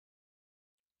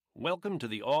Welcome to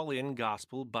the All-In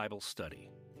Gospel Bible Study.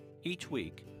 Each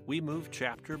week, we move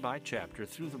chapter by chapter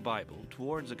through the Bible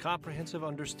towards a comprehensive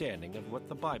understanding of what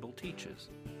the Bible teaches.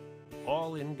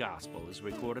 All-In Gospel is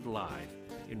recorded live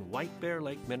in White Bear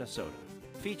Lake, Minnesota,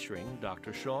 featuring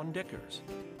Dr. Sean Dickers.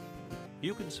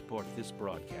 You can support this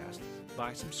broadcast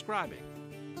by subscribing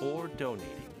or donating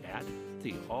at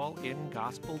the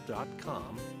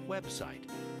allingospel.com website.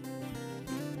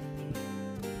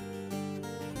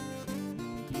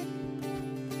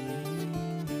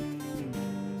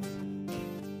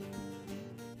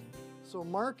 So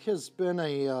Mark has been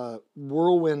a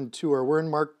whirlwind tour. We're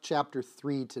in Mark chapter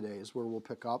 3 today is where we'll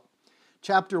pick up.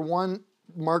 Chapter 1,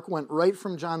 Mark went right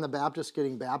from John the Baptist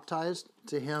getting baptized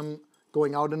to him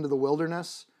going out into the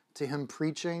wilderness, to him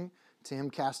preaching, to him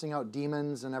casting out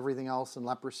demons and everything else and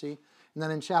leprosy. And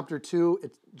then in chapter 2,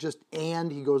 it's just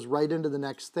he goes right into the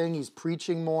next thing. He's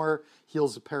preaching more,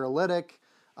 heals a paralytic,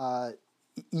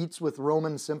 eats with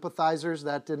Roman sympathizers.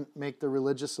 That didn't make the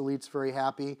religious elites very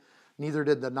happy. Neither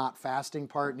did the not fasting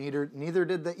part, neither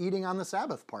did the eating on the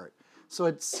Sabbath part. So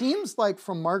it seems like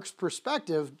from Mark's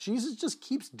perspective, Jesus just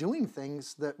keeps doing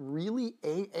things that really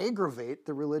aggravate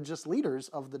the religious leaders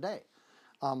of the day.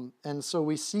 And so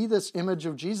we see this image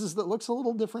of Jesus that looks a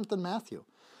little different than Matthew.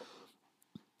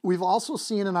 We've also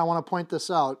seen, and I want to point this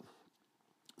out,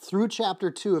 through chapter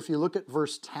 2, if you look at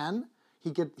verse 10, he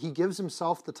gives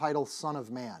himself the title Son of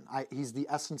Man. He's the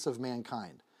essence of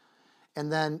mankind.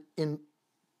 And then in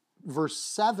verse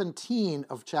 17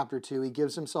 of chapter 2, he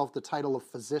gives himself the title of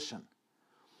physician.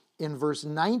 In verse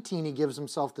 19, he gives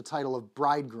himself the title of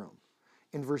bridegroom.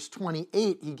 In verse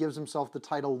 28, he gives himself the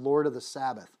title Lord of the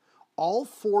Sabbath. All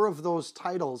four of those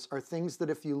titles are things that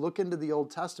if you look into the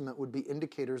Old Testament would be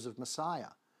indicators of Messiah.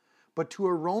 But to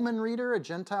a Roman reader, a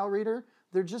Gentile reader,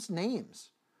 they're just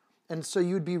names. And so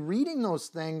you'd be reading those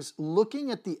things, looking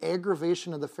at the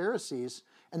aggravation of the Pharisees,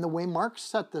 and the way Mark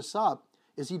set this up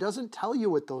is he doesn't tell you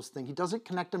what those things, he doesn't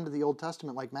connect them to the Old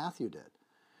Testament like Matthew did.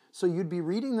 So you'd be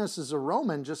reading this as a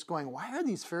Roman just going, why are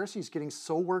these Pharisees getting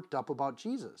so worked up about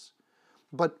Jesus?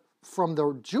 But from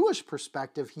the Jewish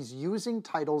perspective, he's using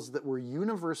titles that were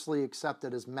universally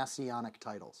accepted as messianic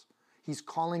titles. He's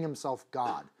calling himself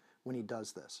God when he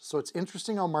does this. So it's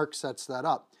interesting how Mark sets that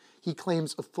up. He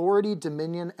claims authority,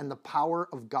 dominion, and the power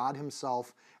of God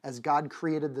himself as God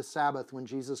created the Sabbath. When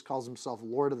Jesus calls himself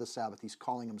Lord of the Sabbath, he's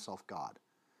calling himself God.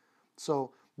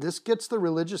 So this gets the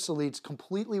religious elites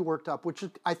completely worked up, which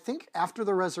I think after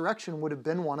the resurrection would have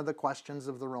been one of the questions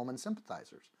of the Roman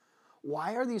sympathizers.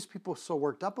 Why are these people so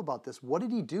worked up about this? What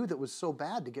did he do that was so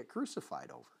bad to get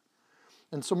crucified over?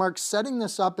 And so Mark's setting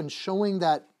this up and showing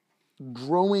that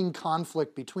growing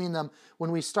conflict between them.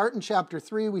 When we start in chapter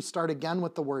 3, we start again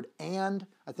with the word and.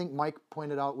 I think Mike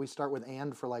pointed out we start with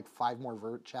and for like 5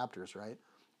 more chapters, right?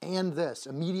 And this,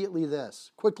 immediately this.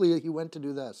 Quickly he went to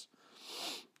do this.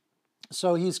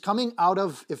 So he's coming out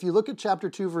of, if you look at chapter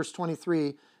 2, verse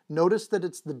 23, notice that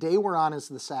it's the day we're on is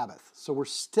the Sabbath. So we're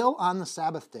still on the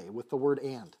Sabbath day with the word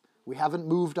and. We haven't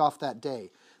moved off that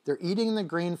day. They're eating in the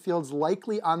grain fields,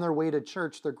 likely on their way to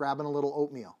church. They're grabbing a little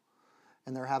oatmeal.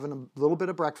 And they're having a little bit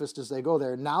of breakfast as they go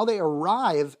there. Now they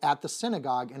arrive at the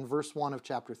synagogue in verse 1 of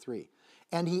chapter 3.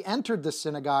 And he entered the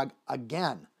synagogue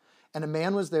again. And a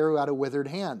man was there who had a withered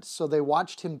hand. So they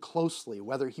watched him closely,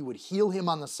 whether he would heal him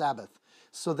on the Sabbath,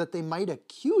 so that they might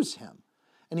accuse him.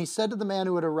 And he said to the man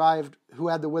who had arrived, who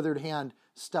had the withered hand,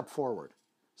 step forward.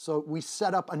 So we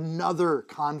set up another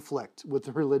conflict with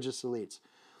the religious elites.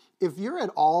 If you're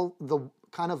at all the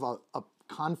kind of a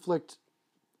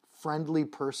conflict-friendly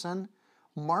person,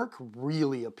 Mark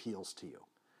really appeals to you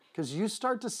because you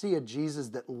start to see a Jesus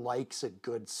that likes a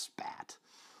good spat.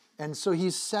 And so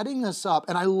he's setting this up.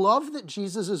 And I love that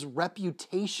Jesus'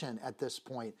 reputation at this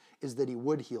point is that he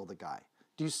would heal the guy.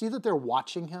 Do you see that they're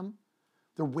watching him?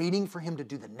 They're waiting for him to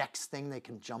do the next thing they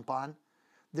can jump on.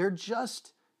 They're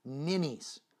just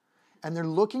ninnies. And they're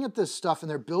looking at this stuff and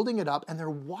they're building it up and they're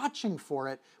watching for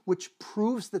it, which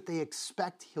proves that they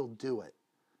expect he'll do it.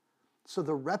 So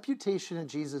the reputation of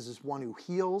Jesus is one who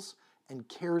heals and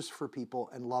cares for people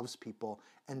and loves people,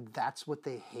 and that's what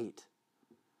they hate.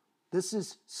 This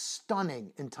is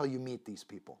stunning until you meet these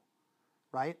people,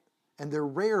 right? And they're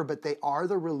rare, but they are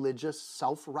the religious,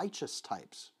 self-righteous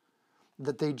types,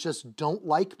 that they just don't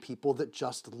like people that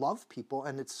just love people,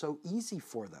 and it's so easy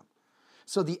for them.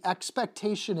 So the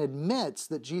expectation admits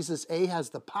that Jesus, A,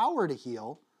 has the power to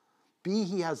heal, B,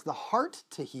 he has the heart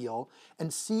to heal,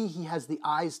 and C, he has the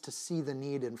eyes to see the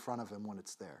need in front of him when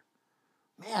it's there.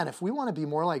 Man, if we want to be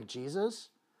more like Jesus,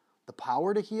 the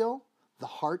power to heal, the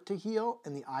heart to heal,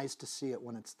 and the eyes to see it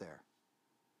when it's there.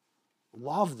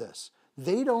 Love this.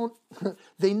 They don't,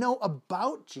 they know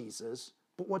about Jesus,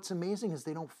 but what's amazing is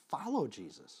they don't follow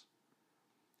Jesus.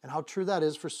 And how true that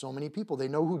is for so many people. They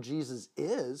know who Jesus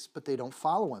is, but they don't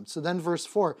follow him. So then verse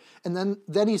 4, and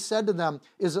then he said to them,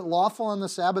 is it lawful on the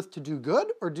Sabbath to do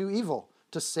good or do evil,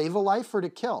 to save a life or to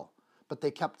kill? But they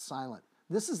kept silent.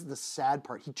 This is the sad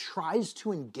part. He tries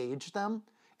to engage them,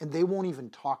 and they won't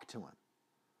even talk to him.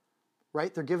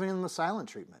 Right? They're giving him the silent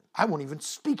treatment. I won't even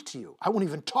speak to you. I won't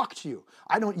even talk to you.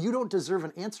 You don't deserve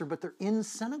an answer, but they're in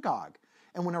synagogue.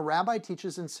 And when a rabbi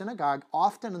teaches in synagogue,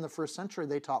 often in the first century,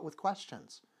 they taught with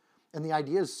questions. And the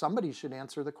idea is somebody should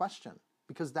answer the question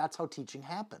because that's how teaching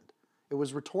happened. It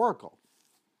was rhetorical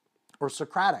or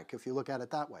Socratic, if you look at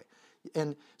it that way.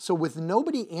 And so with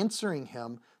nobody answering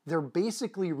him, they're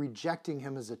basically rejecting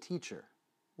him as a teacher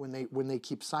when they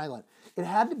keep silent. It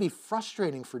had to be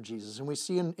frustrating for Jesus. And we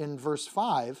see in verse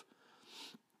 5,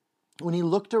 when he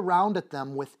looked around at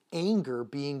them with anger,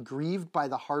 being grieved by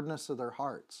the hardness of their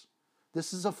hearts.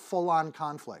 This is a full-on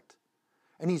conflict.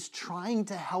 And he's trying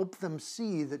to help them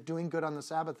see that doing good on the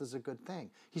Sabbath is a good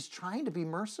thing. He's trying to be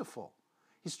merciful.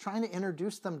 He's trying to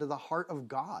introduce them to the heart of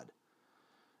God.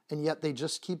 And yet they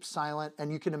just keep silent.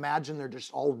 And you can imagine they're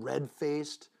just all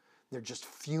red-faced. They're just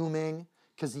fuming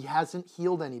because he hasn't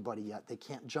healed anybody yet. They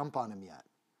can't jump on him yet.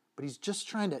 But he's just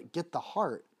trying to get the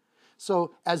heart.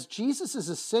 So as Jesus is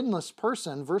a sinless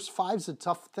person, verse 5 is a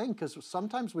tough thing because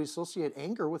sometimes we associate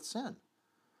anger with sin.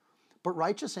 But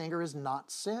righteous anger is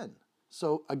not sin.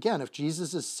 So again, if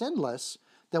Jesus is sinless,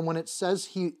 then when it says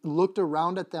he looked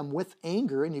around at them with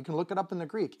anger, and you can look it up in the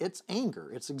Greek, it's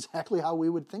anger. It's exactly how we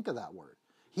would think of that word.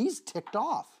 He's ticked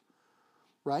off,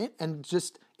 right? And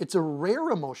just, it's a rare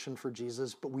emotion for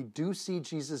Jesus, but we do see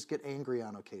Jesus get angry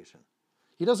on occasion.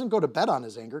 He doesn't go to bed on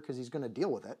his anger because he's going to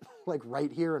deal with it, like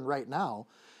right here and right now.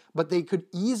 But they could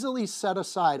easily set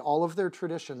aside all of their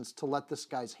traditions to let this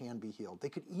guy's hand be healed. They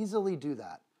could easily do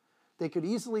that. They could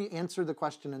easily answer the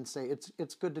question and say,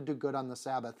 it's good to do good on the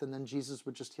Sabbath, and then Jesus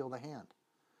would just heal the hand.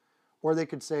 Or they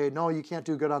could say, no, you can't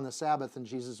do good on the Sabbath, and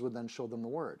Jesus would then show them the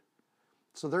word.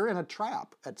 So they're in a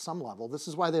trap at some level. This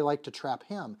is why they like to trap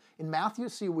him. In Matthew,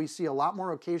 we see a lot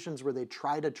more occasions where they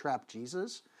try to trap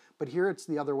Jesus, but here it's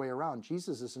the other way around.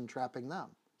 Jesus isn't trapping them.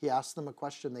 He asks them a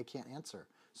question they can't answer,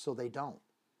 so they don't.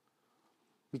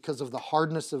 Because of the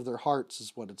hardness of their hearts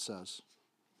is what it says.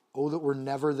 Oh, that we're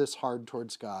never this hard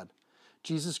towards God.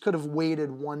 Jesus could have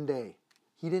waited one day.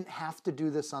 He didn't have to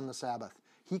do this on the Sabbath.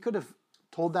 He could have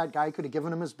told that guy, could have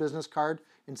given him his business card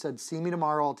and said, see me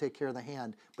tomorrow, I'll take care of the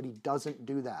hand. But he doesn't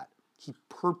do that. He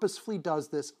purposefully does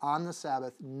this on the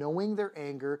Sabbath, knowing their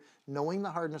anger, knowing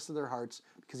the hardness of their hearts,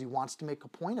 because he wants to make a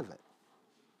point of it.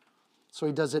 So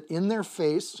he does it in their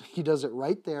face. He does it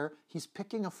right there. He's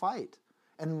picking a fight.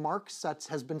 And Mark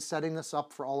has been setting this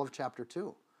up for all of chapter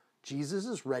 2. Jesus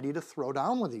is ready to throw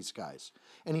down with these guys.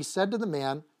 And he said to the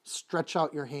man, stretch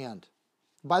out your hand.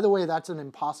 By the way, that's an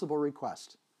impossible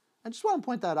request. I just want to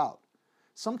point that out.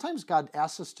 Sometimes God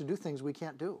asks us to do things we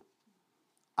can't do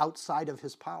outside of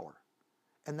his power.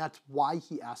 And that's why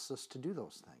he asks us to do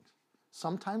those things.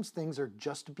 Sometimes things are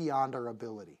just beyond our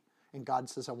ability. And God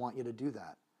says, I want you to do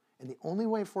that. And the only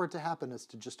way for it to happen is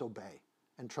to just obey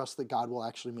and trust that God will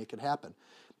actually make it happen.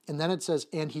 And then it says,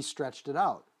 and he stretched it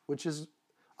out, which is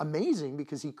amazing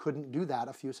because he couldn't do that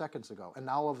a few seconds ago. And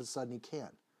now all of a sudden he can.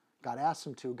 God asks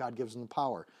him to, God gives him the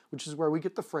power, which is where we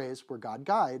get the phrase, where God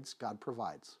guides, God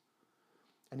provides.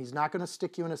 And he's not going to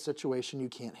stick you in a situation you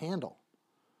can't handle.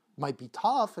 It might be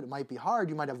tough, and it might be hard.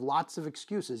 You might have lots of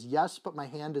excuses. Yes, but my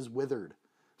hand is withered,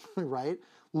 right?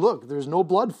 Look, there's no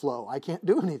blood flow. I can't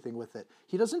do anything with it.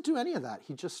 He doesn't do any of that.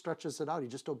 He just stretches it out. He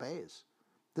just obeys.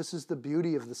 This is the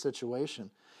beauty of the situation.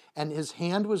 And his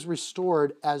hand was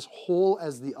restored as whole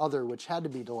as the other, which had to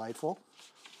be delightful.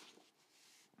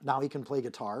 Now he can play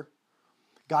guitar.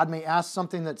 God may ask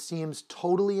something that seems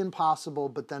totally impossible,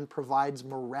 but then provides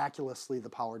miraculously the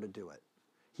power to do it.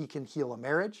 He can heal a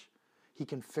marriage. He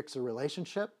can fix a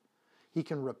relationship. He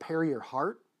can repair your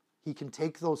heart. He can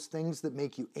take those things that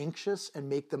make you anxious and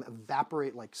make them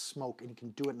evaporate like smoke, and he can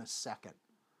do it in a second.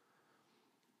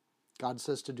 God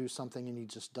says to do something, and he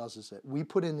just does it. We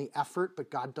put in the effort, but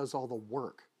God does all the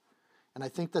work. And I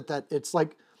think that it's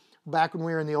like back when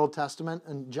we were in the Old Testament,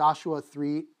 in Joshua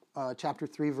 3, chapter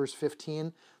 3, verse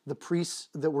 15, the priests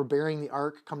that were bearing the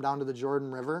ark come down to the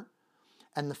Jordan River,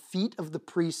 and the feet of the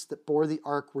priests that bore the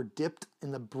ark were dipped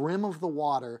in the brim of the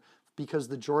water because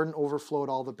the Jordan overflowed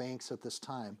all the banks at this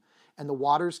time. And the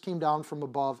waters came down from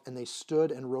above, and they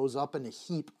stood and rose up in a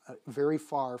heap very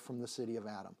far from the city of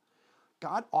Adam.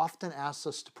 God often asks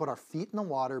us to put our feet in the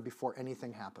water before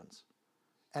anything happens.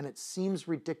 and it seems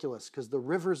ridiculous because the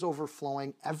river's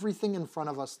overflowing, everything in front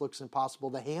of us looks impossible,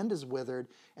 the hand is withered,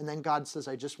 and then God says,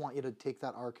 I just want you to take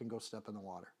that ark and go step in the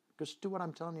water. Just do what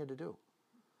I'm telling you to do.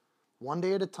 One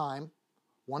day at a time,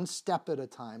 one step at a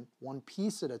time, one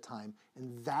piece at a time,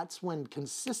 and that's when,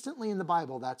 consistently in the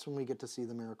Bible, that's when we get to see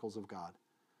the miracles of God.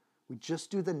 We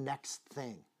just do the next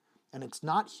thing, and it's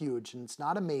not huge, and it's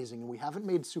not amazing, and we haven't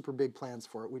made super big plans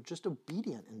for it. We're just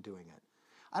obedient in doing it.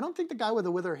 I don't think the guy with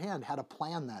the withered hand had a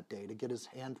plan that day to get his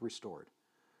hand restored,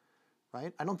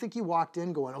 right? I don't think he walked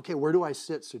in going, okay, where do I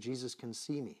sit so Jesus can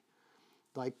see me?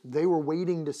 Like, they were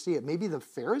waiting to see it. Maybe the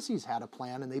Pharisees had a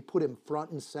plan and they put him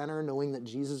front and center knowing that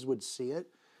Jesus would see it.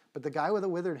 But the guy with a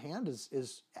withered hand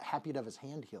is happy to have his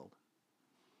hand healed.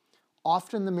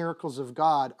 Often the miracles of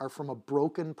God are from a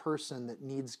broken person that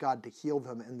needs God to heal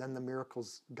them, and then the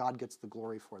miracles, God gets the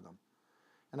glory for them.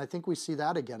 And I think we see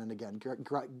that again and again.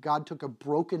 God took a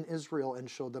broken Israel and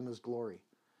showed them his glory.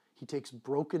 He takes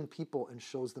broken people and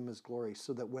shows them his glory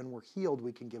so that when we're healed,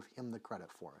 we can give him the credit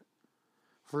for it.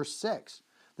 Verse 6,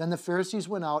 then the Pharisees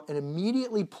went out and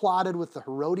immediately plotted with the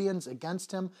Herodians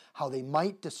against him, how they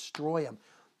might destroy him.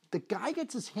 The guy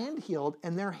gets his hand healed,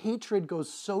 and their hatred goes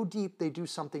so deep they do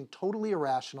something totally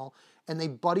irrational, and they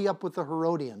buddy up with the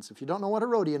Herodians. If you don't know what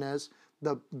Herodian is,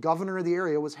 the governor of the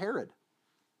area was Herod.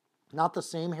 Not the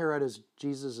same Herod as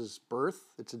Jesus'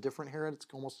 birth. It's a different Herod. It's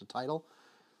almost a title.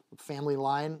 A family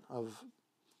line of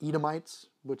Edomites,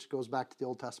 which goes back to the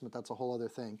Old Testament. That's a whole other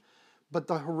thing. But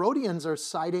the Herodians are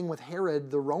siding with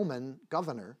Herod, the Roman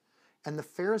governor, and the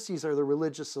Pharisees are the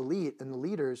religious elite and the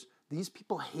leaders. These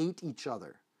people hate each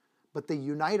other, but they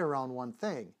unite around one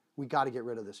thing. We got to get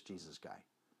rid of this Jesus guy.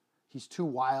 He's too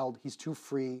wild. He's too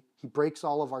free. He breaks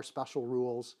all of our special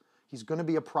rules. He's going to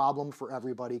be a problem for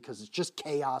everybody because it's just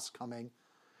chaos coming.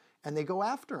 And they go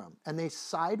after him. And they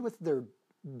side with the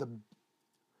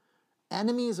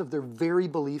enemies of their very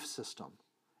belief system.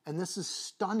 And this is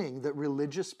stunning that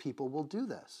religious people will do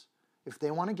this. If they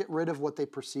want to get rid of what they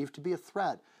perceive to be a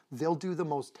threat, they'll do the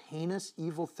most heinous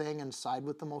evil thing and side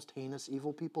with the most heinous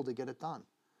evil people to get it done.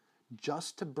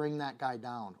 Just to bring that guy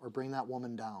down or bring that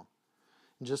woman down.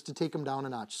 Just to take him down a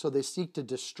notch. So they seek to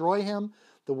destroy him.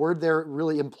 The word there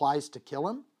really implies to kill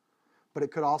him, but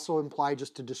it could also imply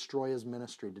just to destroy his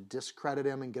ministry, to discredit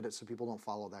him and get it so people don't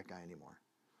follow that guy anymore.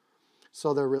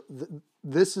 So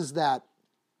this is that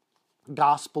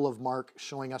Gospel of Mark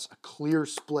showing us a clear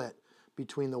split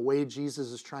between the way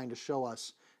Jesus is trying to show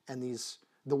us and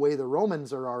the way the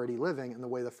Romans are already living and the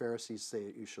way the Pharisees say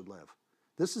you should live.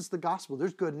 This is the gospel.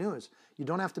 There's good news. You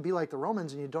don't have to be like the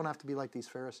Romans and you don't have to be like these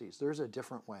Pharisees. There's a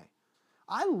different way.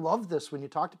 I love this when you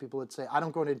talk to people that say, I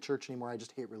don't go to church anymore, I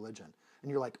just hate religion.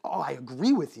 And you're like, oh, I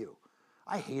agree with you.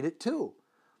 I hate it too.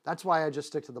 That's why I just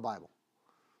stick to the Bible.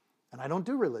 And I don't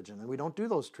do religion, and we don't do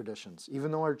those traditions,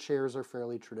 even though our chairs are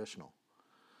fairly traditional.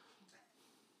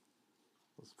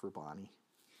 That's for Bonnie.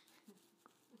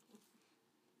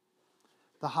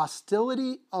 The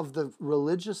hostility of the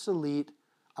religious elite,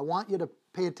 I want you to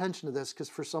pay attention to this because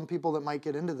for some people that might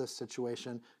get into this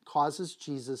situation, causes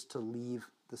Jesus to leave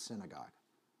the synagogue.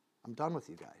 I'm done with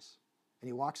you guys. And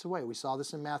he walks away. We saw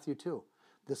this in Matthew 2.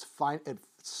 At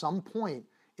some point,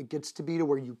 it gets to be to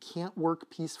where you can't work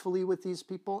peacefully with these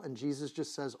people, and Jesus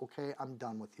just says, okay, I'm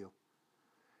done with you.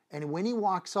 And when he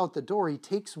walks out the door, he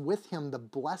takes with him the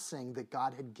blessing that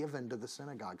God had given to the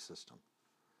synagogue system.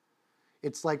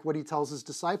 It's like what he tells his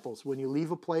disciples. When you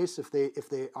leave a place, if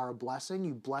they are a blessing,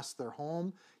 you bless their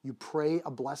home, you pray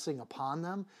a blessing upon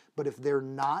them. But if they're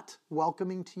not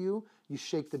welcoming to you, you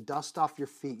shake the dust off your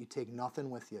feet. You take nothing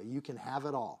with you. You can have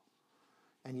it all.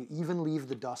 And you even leave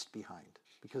the dust behind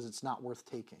because it's not worth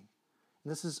taking.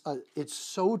 And it's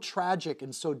so tragic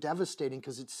and so devastating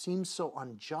because it seems so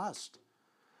unjust.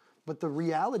 But the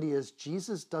reality is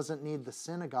Jesus doesn't need the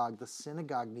synagogue. The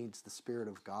synagogue needs the Spirit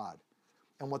of God.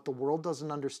 And what the world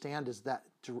doesn't understand is that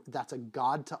that's a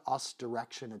God to us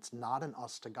direction. It's not an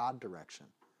us to God direction.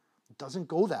 It doesn't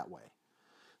go that way.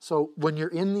 So when you're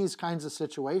in these kinds of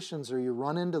situations or you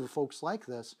run into the folks like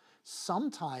this,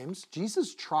 sometimes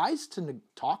Jesus tries to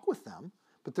talk with them,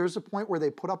 but there's a point where they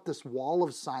put up this wall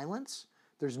of silence.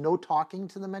 There's no talking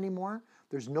to them anymore.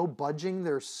 There's no budging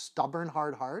their stubborn,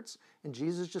 hard hearts. And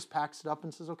Jesus just packs it up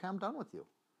and says, okay, I'm done with you.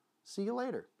 See you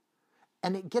later.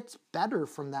 And it gets better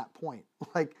from that point.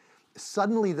 Like,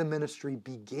 suddenly the ministry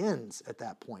begins at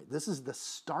that point. This is the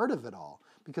start of it all,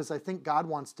 because I think God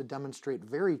wants to demonstrate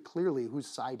very clearly whose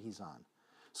side he's on.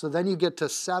 So then you get to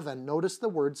 7. Notice the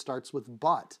word starts with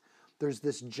but. There's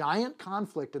this giant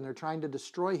conflict, and they're trying to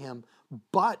destroy him,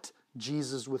 but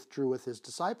Jesus withdrew with his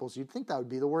disciples. You'd think that would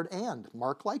be the word and.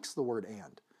 Mark likes the word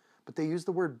and. But they use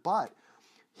the word but.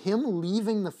 Him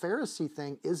leaving the Pharisee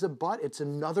thing is a but. It's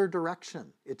another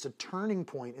direction. It's a turning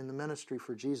point in the ministry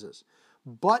for Jesus.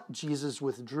 But Jesus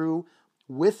withdrew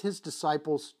with his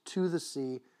disciples to the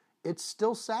sea. It's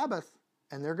still Sabbath,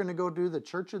 and they're going to go do the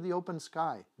church of the open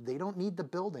sky. They don't need the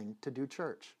building to do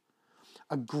church.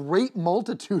 A great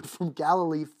multitude from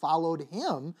Galilee followed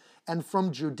him, and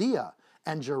from Judea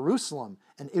and Jerusalem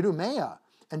and Idumea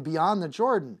and beyond the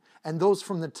Jordan, and those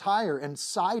from the Tyre and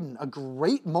Sidon, a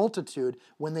great multitude,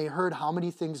 when they heard how many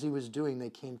things he was doing, they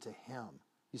came to him.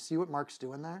 You see what Mark's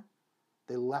doing there?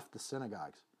 They left the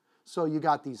synagogues. So you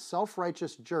got these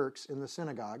self-righteous jerks in the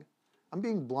synagogue. I'm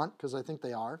being blunt because I think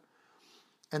they are.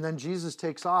 And then Jesus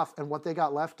takes off, and what they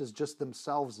got left is just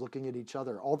themselves looking at each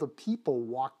other. All the people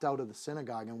walked out of the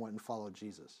synagogue and went and followed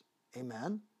Jesus.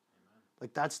 Amen?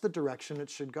 Like, that's the direction it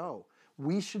should go.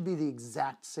 We should be the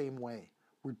exact same way.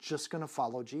 We're just going to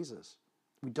follow Jesus.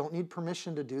 We don't need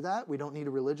permission to do that. We don't need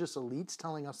religious elites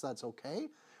telling us that's okay.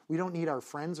 We don't need our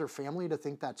friends or family to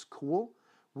think that's cool.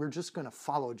 We're just going to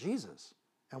follow Jesus.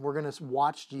 And we're going to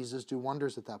watch Jesus do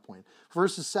wonders at that point.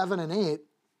 Verses 7 and 8,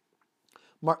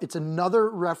 it's another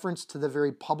reference to the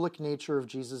very public nature of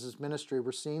Jesus' ministry.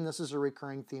 We're seeing this as a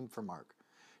recurring theme for Mark.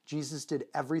 Jesus did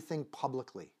everything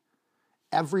publicly.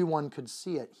 Everyone could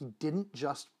see it. He didn't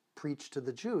just preach to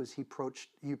the Jews. He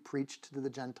preached to the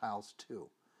Gentiles too.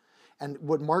 And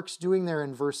what Mark's doing there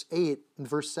in verse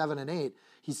 7 and 8,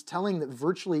 he's telling that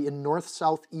virtually in north,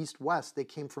 south, east, west, they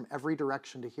came from every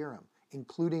direction to hear him,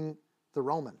 including the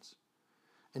Romans.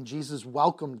 And Jesus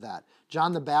welcomed that.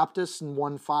 John the Baptist in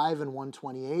 1:5 and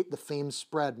 1:28, the fame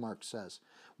spread, Mark says.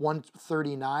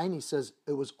 1:39, he says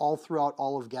it was all throughout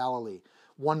all of Galilee.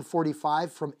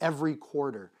 1:45, from every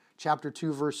quarter. Chapter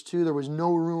 2, verse 2, there was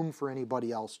no room for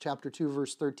anybody else. Chapter 2,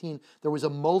 verse 13, there was a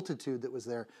multitude that was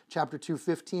there. Chapter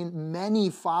 2:15,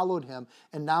 many followed him.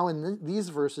 And now in these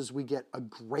verses, we get a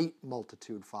great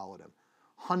multitude followed him.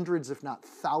 Hundreds, if not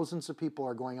thousands of people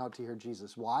are going out to hear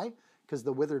Jesus. Why? Because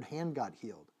the withered hand got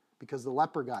healed. Because the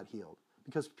leper got healed.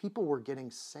 Because people were getting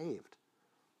saved.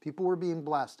 People were being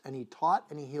blessed. And he taught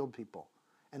and he healed people.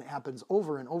 And it happens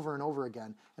over and over and over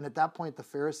again. And at that point, the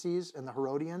Pharisees and the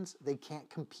Herodians, they can't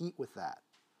compete with that.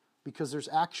 Because there's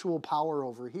actual power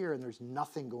over here and there's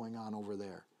nothing going on over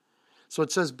there. So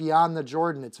it says beyond the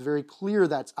Jordan. It's very clear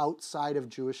that's outside of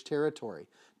Jewish territory.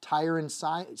 Tyre and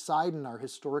Sidon are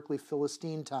historically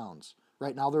Philistine towns.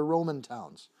 Right now they're Roman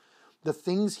towns. The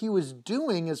things he was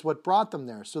doing is what brought them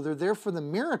there. So they're there for the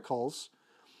miracles,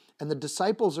 and the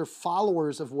disciples are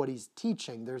followers of what he's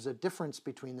teaching. There's a difference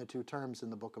between the two terms in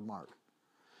the book of Mark.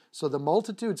 So the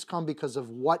multitudes come because of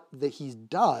what he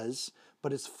does,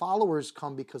 but his followers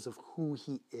come because of who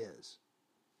he is.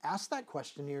 Ask that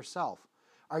question to yourself.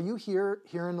 Are you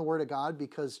hearing the word of God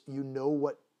because you know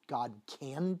what God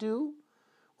can do?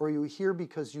 Or are you here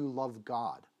because you love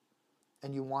God?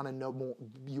 And you want to know more,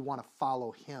 you want to follow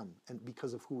him and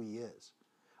because of who he is.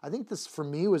 I think this, for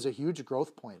me, was a huge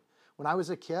growth point. When I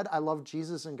was a kid, I loved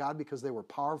Jesus and God because they were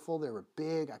powerful, they were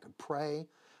big, I could pray.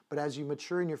 But as you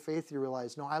mature in your faith, you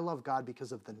realize, no, I love God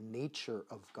because of the nature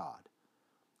of God.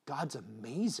 God's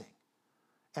amazing.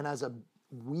 And as a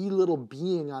wee little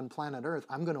being on planet Earth,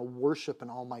 I'm going to worship an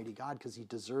almighty God because he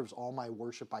deserves all my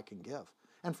worship I can give.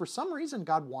 And for some reason,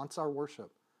 God wants our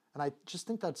worship. And I just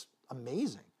think that's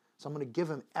amazing. So I'm going to give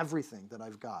him everything that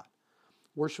I've got.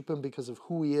 Worship him because of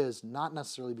who he is, not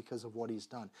necessarily because of what he's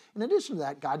done. In addition to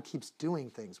that, God keeps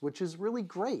doing things, which is really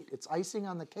great. It's icing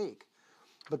on the cake.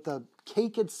 But the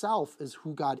cake itself is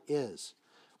who God is.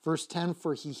 Verse 10,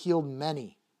 for he healed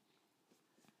many.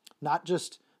 Not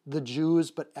just the Jews,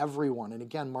 but everyone. And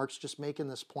again, Mark's just making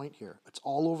this point here. It's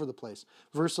all over the place.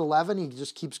 Verse 11, he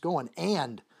just keeps going.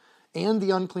 And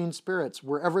the unclean spirits,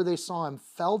 wherever they saw him,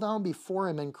 fell down before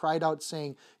him and cried out,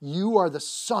 saying, you are the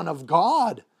Son of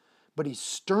God. But he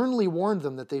sternly warned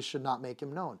them that they should not make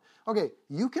him known. Okay,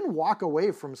 you can walk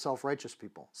away from self-righteous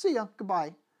people. See ya,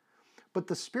 goodbye. But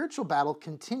the spiritual battle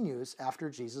continues after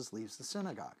Jesus leaves the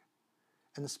synagogue.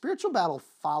 And the spiritual battle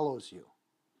follows you.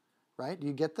 Right? Do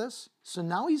you get this? So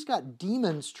now he's got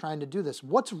demons trying to do this.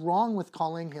 What's wrong with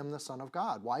calling him the Son of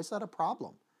God? Why is that a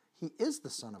problem? He is the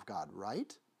Son of God,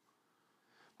 right?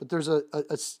 But there's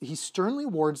he sternly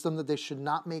warns them that they should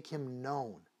not make him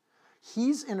known.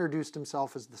 He's introduced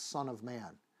himself as the Son of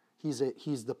Man. He's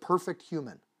the perfect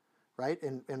human, right?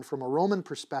 And from a Roman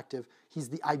perspective, he's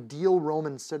the ideal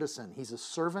Roman citizen. He's a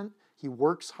servant. He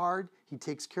works hard. He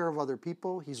takes care of other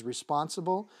people. He's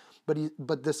responsible.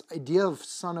 But this idea of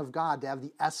Son of God, to have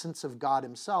the essence of God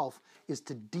himself, is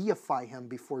to deify him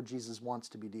before Jesus wants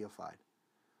to be deified.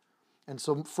 And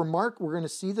so for Mark, we're going to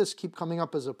see this keep coming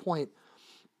up as a point.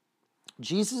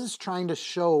 Jesus is trying to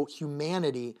show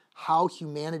humanity how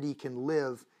humanity can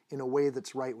live in a way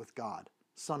that's right with God,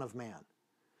 Son of Man.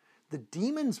 The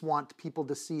demons want people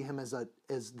to see him as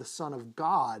the Son of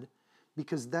God,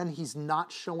 because then he's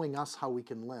not showing us how we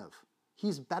can live.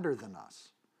 He's better than us.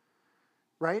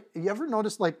 Right? You ever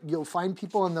notice, like, you'll find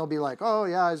people and they'll be like, oh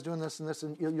yeah, I was doing this and this,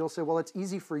 and you'll say, well, it's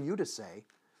easy for you to say.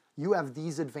 You have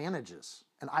these advantages,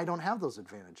 and I don't have those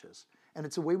advantages. And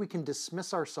it's a way we can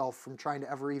dismiss ourselves from trying to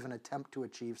ever even attempt to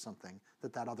achieve something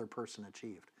that other person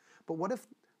achieved. But what if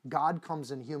God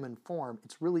comes in human form?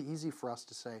 It's really easy for us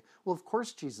to say, well, of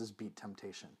course Jesus beat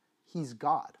temptation. He's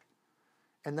God.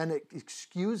 And then it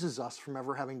excuses us from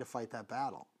ever having to fight that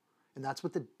battle. And that's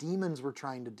what the demons were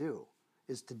trying to do,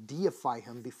 is to deify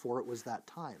him before it was that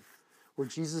time. Where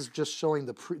Jesus just showing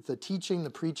the teaching, the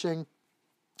preaching.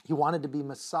 He wanted to be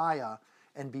Messiah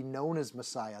and be known as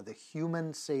Messiah, the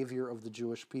human Savior of the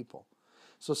Jewish people.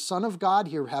 So Son of God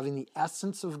here, having the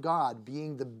essence of God,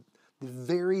 being the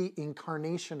very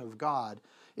incarnation of God,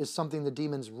 is something the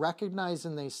demons recognize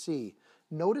and they see.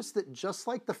 Notice that just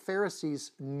like the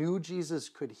Pharisees knew Jesus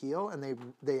could heal and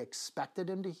they expected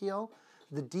him to heal,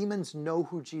 the demons know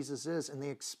who Jesus is and they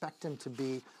expect him to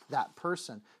be that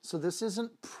person. So this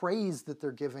isn't praise that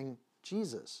they're giving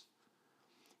Jesus.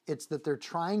 It's that they're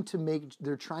trying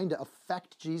to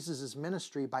affect Jesus'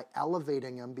 ministry by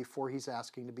elevating him before he's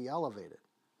asking to be elevated.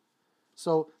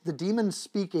 So the demons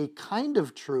speak a kind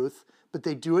of truth, but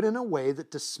they do it in a way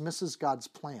that dismisses God's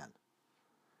plan.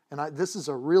 And this is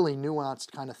a really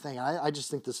nuanced kind of thing. I just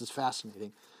think this is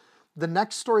fascinating. The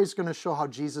next story is going to show how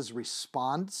Jesus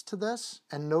responds to this.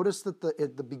 And notice that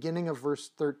at the beginning of verse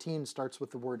 13 starts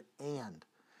with the word and.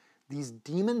 These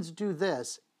demons do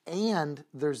this, and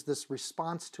there's this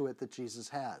response to it that Jesus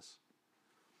has.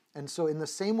 And so in the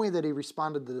same way that he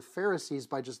responded to the Pharisees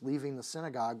by just leaving the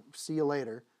synagogue, see you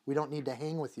later, we don't need to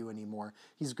hang with you anymore,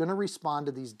 he's going to respond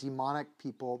to these demonic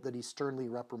people that he sternly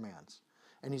reprimands.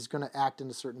 And he's going to act in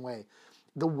a certain way.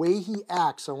 The way he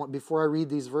acts, before I read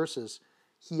these verses,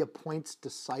 he appoints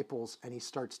disciples and he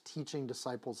starts teaching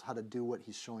disciples how to do what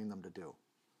he's showing them to do.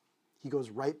 He goes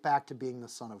right back to being the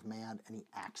Son of Man and he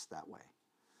acts that way.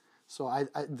 So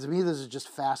to me, this is just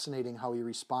fascinating how he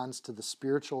responds to the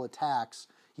spiritual attacks.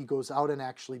 He goes out and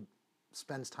actually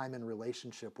spends time in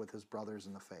relationship with his brothers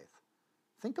in the faith.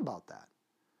 Think about that.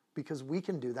 Because we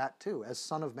can do that too. As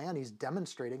Son of Man, he's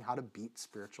demonstrating how to beat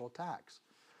spiritual attacks.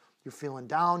 You're feeling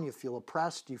down, you feel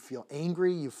oppressed, you feel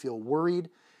angry, you feel worried.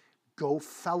 Go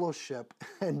fellowship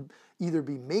and either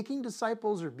be making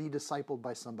disciples or be discipled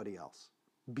by somebody else.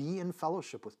 Be in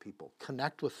fellowship with people.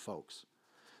 Connect with folks.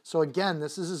 So again,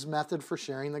 this is his method for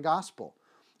sharing the gospel.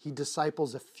 He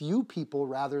disciples a few people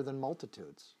rather than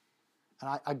multitudes.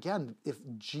 And again, if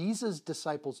Jesus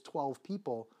disciples 12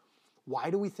 people,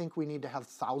 why do we think we need to have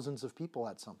thousands of people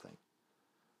at something?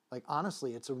 Like,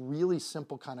 honestly, it's a really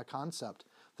simple kind of concept.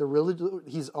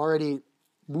 He's already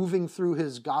moving through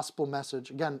his gospel message.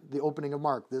 Again, the opening of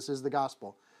Mark, this is the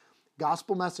gospel.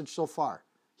 Gospel message so far.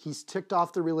 He's ticked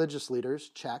off the religious leaders,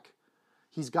 check.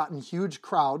 He's gotten huge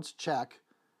crowds, check.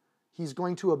 He's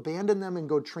going to abandon them and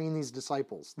go train these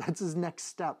disciples. That's his next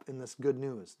step in this good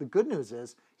news. The good news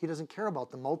is he doesn't care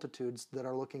about the multitudes that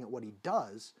are looking at what he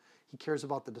does. He cares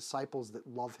about the disciples that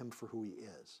love him for who he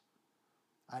is.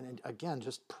 And again,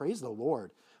 just praise the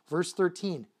Lord. Verse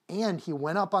 13, and he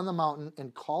went up on the mountain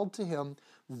and called to him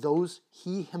those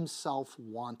he himself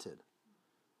wanted.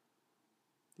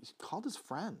 He called his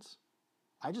friends.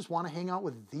 I just want to hang out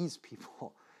with these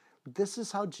people. This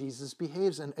is how Jesus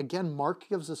behaves. And again, Mark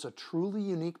gives us a truly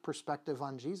unique perspective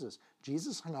on Jesus.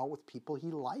 Jesus hung out with people he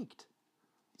liked.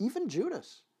 Even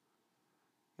Judas.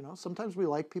 You know, sometimes we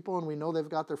like people and we know they've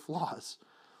got their flaws.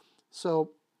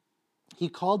 So he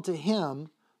called to him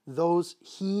those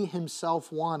he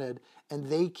himself wanted, and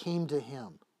they came to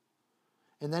him.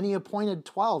 And then he appointed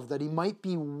 12 that he might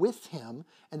be with him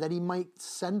and that he might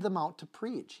send them out to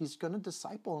preach. He's going to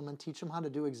disciple them and teach them how to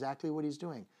do exactly what he's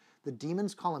doing. The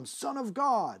demons call him Son of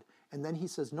God. And then he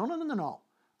says, no.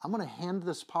 I'm going to hand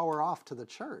this power off to the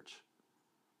church.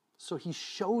 So he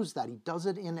shows that. He does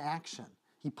it in action.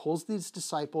 He pulls these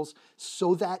disciples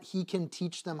so that he can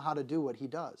teach them how to do what he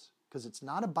does. Because it's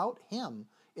not about him.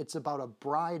 It's about a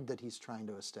bride that he's trying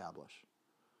to establish.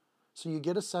 So you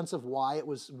get a sense of why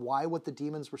what the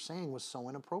demons were saying was so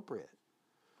inappropriate,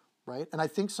 right? And I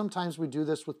think sometimes we do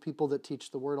this with people that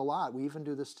teach the word a lot. We even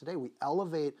do this today. We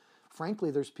elevate, frankly,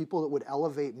 there's people that would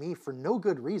elevate me for no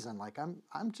good reason. Like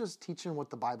I'm just teaching what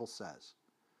the Bible says.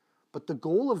 But the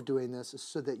goal of doing this is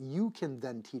so that you can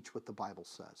then teach what the Bible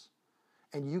says.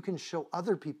 And you can show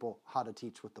other people how to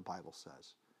teach what the Bible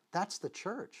says. That's the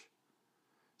church.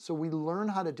 So we learn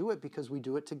how to do it because we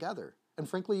do it together. And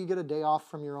frankly, you get a day off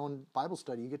from your own Bible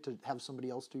study. You get to have somebody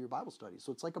else do your Bible study.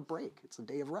 So it's like a break. It's a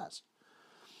day of rest.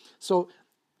 So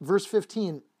verse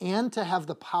 15, and to have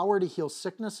the power to heal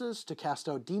sicknesses, to cast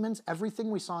out demons,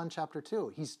 everything we saw in chapter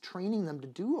 2. He's training them to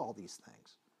do all these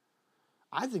things.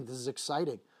 I think this is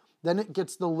exciting. Then it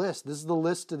gets the list. This is the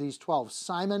list of these 12.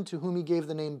 Simon, to whom he gave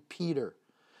the name Peter.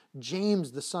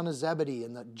 James, the son of Zebedee,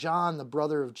 and John, the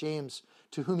brother of James,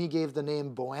 to whom he gave the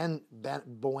name Boanerges,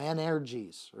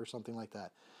 or something like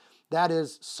that. That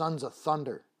is, sons of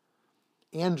thunder.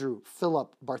 Andrew,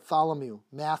 Philip, Bartholomew,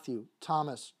 Matthew,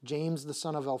 Thomas, James, the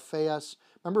son of Alphaeus.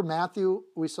 Remember Matthew,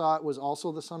 we saw it was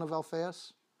also the son of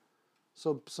Alphaeus?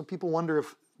 So some people wonder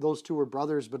if those two were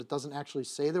brothers, but it doesn't actually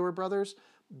say they were brothers.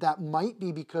 That might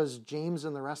be because James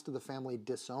and the rest of the family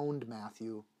disowned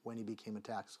Matthew when he became a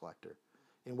tax collector,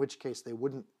 in which case they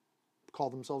wouldn't call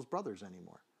themselves brothers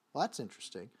anymore. Well, that's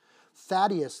interesting.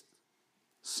 Thaddeus,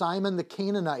 Simon the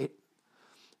Canaanite,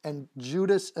 and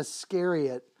Judas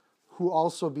Iscariot, who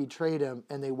also betrayed him,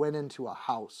 and they went into a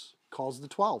house. Calls the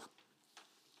 12.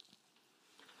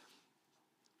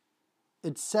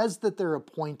 It says that they're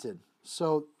appointed.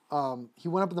 So he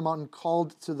went up in the mountain,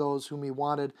 called to those whom he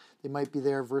wanted. They might be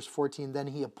there, verse 14. Then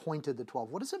he appointed the 12.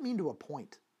 What does it mean to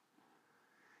appoint?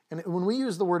 And when we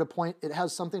use the word appoint, it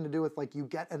has something to do with like you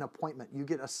get an appointment. You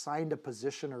get assigned a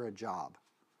position or a job.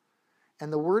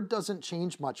 And the word doesn't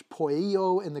change much.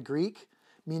 Poieo in the Greek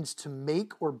means to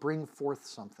make or bring forth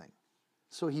something.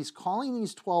 So he's calling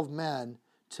these 12 men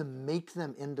to make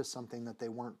them into something that they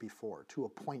weren't before, to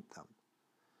appoint them,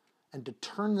 and to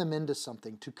turn them into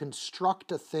something. To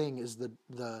construct a thing is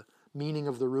the meaning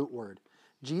of the root word.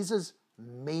 Jesus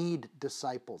made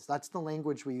disciples. That's the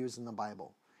language we use in the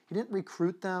Bible. He didn't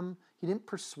recruit them. He didn't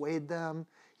persuade them.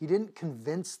 He didn't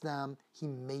convince them. He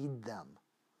made them.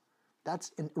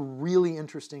 That's a really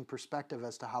interesting perspective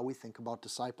as to how we think about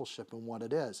discipleship and what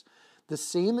it is. The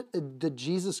same that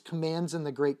Jesus commands in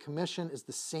the Great Commission is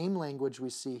the same language we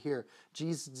see here.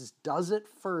 Jesus does it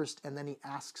first, and then he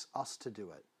asks us to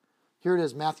do it. Here it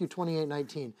is, Matthew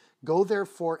 28:19. Go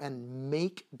therefore and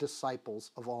make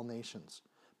disciples of all nations,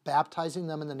 baptizing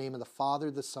them in the name of the Father,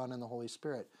 the Son, and the Holy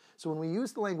Spirit. So when we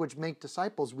use the language make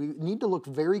disciples, we need to look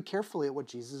very carefully at what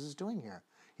Jesus is doing here.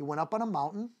 He went up on a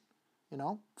mountain,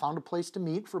 found a place to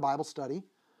meet for Bible study,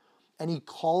 and he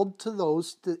called to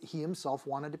those that he himself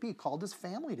wanted to be, called his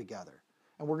family together.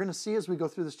 And we're going to see as we go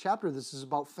through this chapter, this is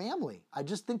about family. I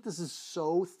just think this is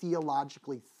so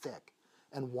theologically thick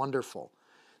and wonderful.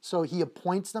 So he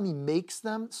appoints them, he makes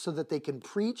them so that they can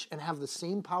preach and have the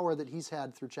same power that he's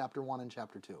had through chapter 1 and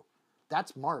chapter 2.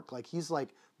 That's Mark. He's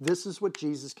like, this is what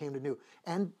Jesus came to do.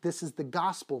 And this is the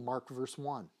gospel, Mark verse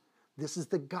 1. This is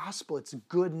the gospel. It's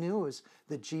good news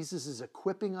that Jesus is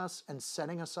equipping us and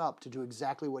setting us up to do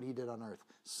exactly what he did on earth,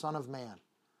 Son of Man.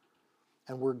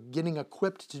 And we're getting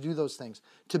equipped to do those things,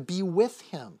 to be with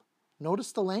him.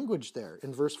 Notice the language there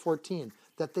in verse 14,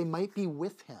 that they might be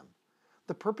with him.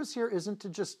 The purpose here isn't to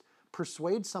just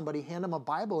persuade somebody, hand them a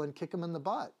Bible, and kick them in the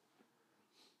butt,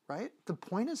 right? The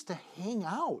point is to hang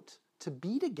out, to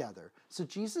be together. So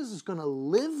Jesus is going to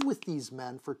live with these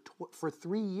men for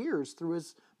 3 years through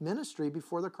his ministry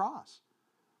before the cross.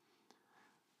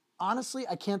 Honestly,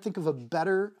 I can't think of a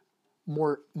better,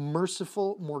 more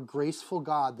merciful, more graceful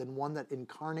God than one that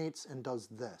incarnates and does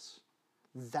this.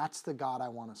 That's the God I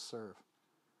want to serve.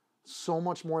 So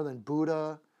much more than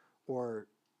Buddha or,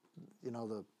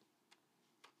 the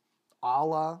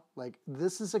Allah.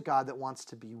 This is a God that wants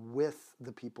to be with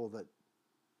the people that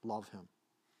love him.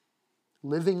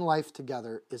 Living life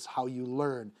together is how you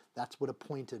learn. That's what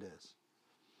appointed is.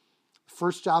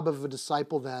 First job of a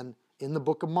disciple then in the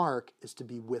book of Mark is to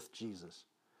be with Jesus.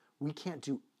 We can't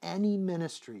do any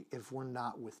ministry if we're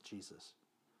not with Jesus.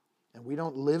 And we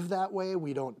don't live that way.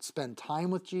 We don't spend time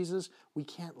with Jesus. We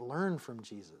can't learn from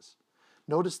Jesus.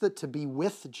 Notice that to be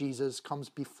with Jesus comes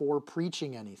before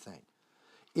preaching anything.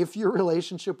 If your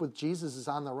relationship with Jesus is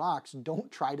on the rocks,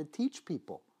 don't try to teach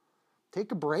people.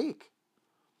 Take a break.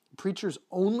 Preacher's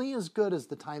only as good as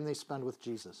the time they spend with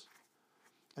Jesus.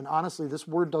 And honestly, this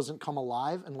word doesn't come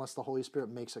alive unless the Holy Spirit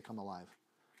makes it come alive.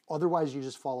 Otherwise, you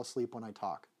just fall asleep when I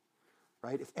talk,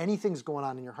 right? If anything's going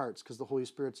on in your hearts, because the Holy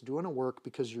Spirit's doing a work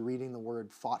because you're reading the word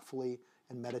thoughtfully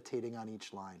and meditating on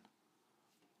each line.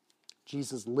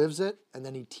 Jesus lives it, and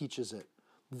then he teaches it,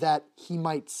 that he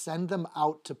might send them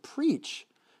out to preach.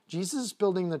 Jesus is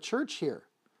building the church here,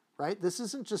 right? This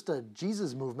isn't just a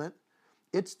Jesus movement.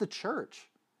 It's the church.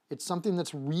 It's something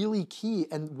that's really key,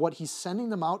 and what he's sending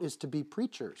them out is to be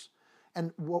preachers.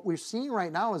 And what we're seeing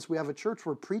right now is we have a church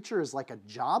where preacher is like a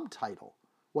job title.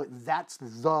 That's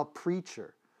the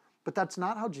preacher. But that's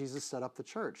not how Jesus set up the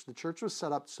church. The church was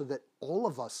set up so that all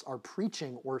of us are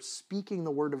preaching or speaking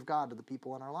the word of God to the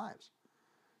people in our lives.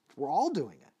 We're all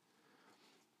doing it.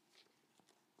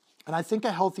 And I think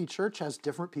a healthy church has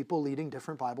different people leading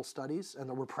different Bible studies, and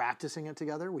that we're practicing it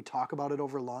together. We talk about it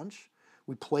over lunch.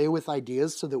 We play with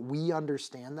ideas so that we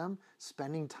understand them,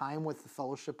 spending time with the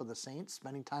fellowship of the saints,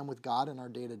 spending time with God in our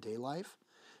day-to-day life,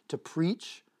 to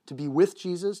preach, to be with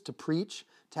Jesus, to preach,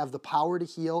 to have the power to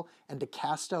heal, and to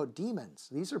cast out demons.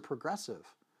 These are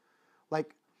progressive.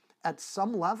 Like, at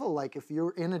some level, like if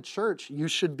you're in a church, you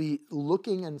should be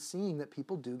looking and seeing that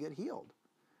people do get healed.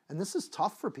 And this is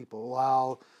tough for people.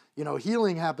 Well,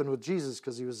 healing happened with Jesus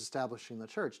because he was establishing the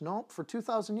church. No, for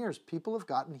 2,000 years, people have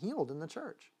gotten healed in the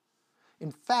church.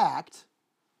 In fact,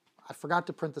 I forgot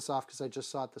to print this off because I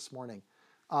just saw it this morning,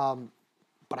 but I'm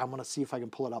going to see if I can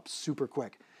pull it up super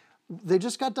quick. They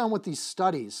just got done with these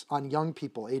studies on young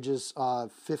people, ages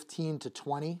 15 to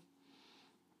 20.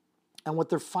 And what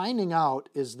they're finding out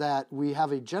is that we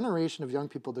have a generation of young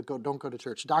people that don't go to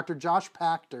church. Dr. Josh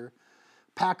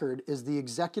Packard is the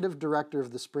executive director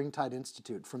of the Springtide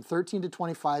Institute. From 13 to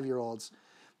 25-year-olds,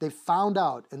 they found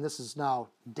out, and this is now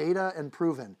data and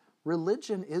proven,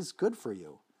 religion is good for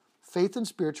you. Faith and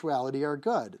spirituality are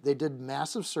good. They did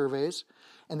massive surveys,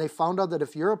 and they found out that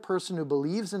if you're a person who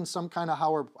believes in some kind of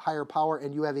higher power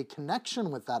and you have a connection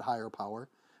with that higher power,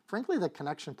 frankly, the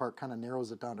connection part kind of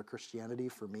narrows it down to Christianity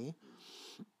for me,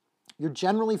 you're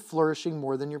generally flourishing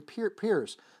more than your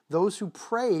peers. Those who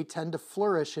pray tend to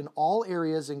flourish in all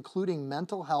areas, including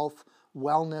mental health,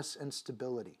 wellness, and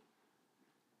stability.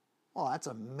 Well, that's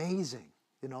amazing.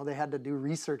 They had to do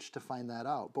research to find that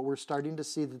out. But we're starting to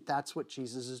see that that's what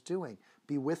Jesus is doing.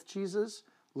 Be with Jesus,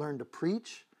 learn to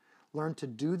preach, learn to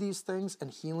do these things,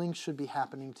 and healing should be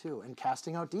happening too, and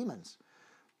casting out demons.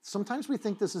 Sometimes we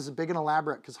think this is big and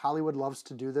elaborate because Hollywood loves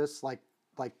to do this, like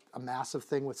a massive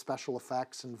thing with special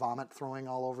effects and vomit throwing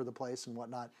all over the place and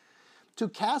whatnot. To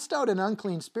cast out an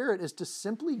unclean spirit is to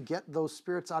simply get those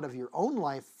spirits out of your own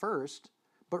life first,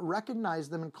 but recognize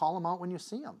them and call them out when you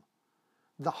see them.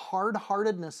 The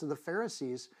hard-heartedness of the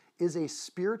Pharisees is a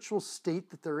spiritual state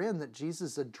that they're in that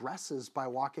Jesus addresses by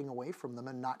walking away from them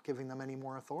and not giving them any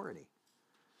more authority.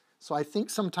 So I think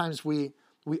sometimes we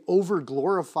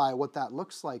over-glorify what that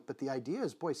looks like, but the idea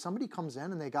is, boy, somebody comes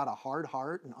in and they got a hard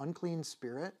heart, an unclean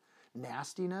spirit,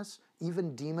 nastiness,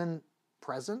 even demon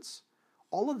presence.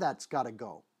 All of that's got to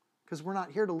go because we're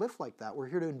not here to live like that. We're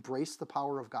here to embrace the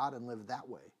power of God and live that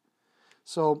way.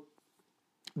 So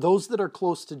those that are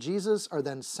close to Jesus are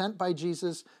then sent by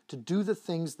Jesus to do the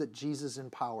things that Jesus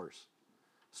empowers.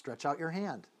 Stretch out your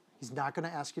hand. He's not going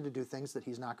to ask you to do things that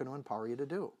he's not going to empower you to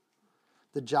do.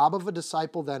 The job of a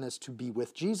disciple then is to be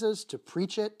with Jesus, to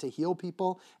preach it, to heal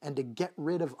people, and to get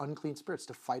rid of unclean spirits,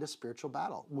 to fight a spiritual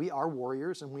battle. We are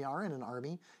warriors and we are in an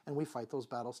army and we fight those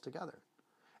battles together.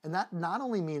 And that not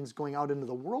only means going out into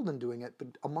the world and doing it, but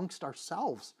amongst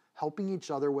ourselves, helping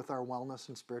each other with our wellness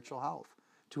and spiritual health,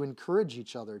 to encourage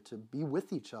each other, to be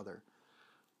with each other.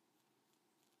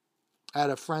 I had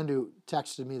a friend who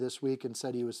texted me this week and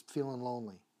said he was feeling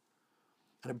lonely.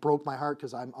 And it broke my heart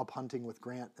because I'm up hunting with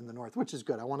Grant in the north, which is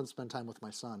good. I wanted to spend time with my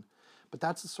son. But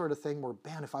that's the sort of thing where,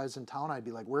 man, if I was in town, I'd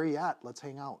be like, where are you at? Let's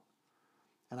hang out.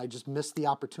 And I just missed the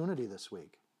opportunity this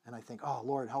week. And I think, oh,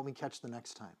 Lord, help me catch the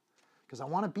next time. Because I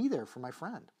want to be there for my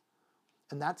friend.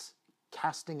 And that's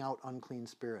casting out unclean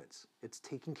spirits. It's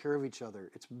taking care of each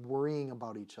other. It's worrying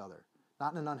about each other.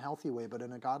 Not in an unhealthy way, but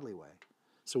in a godly way.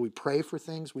 So we pray for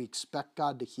things. We expect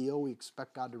God to heal. We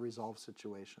expect God to resolve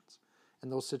situations.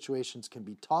 And those situations can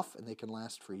be tough and they can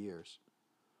last for years.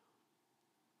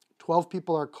 12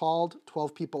 people are called.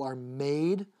 12 people are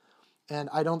made. And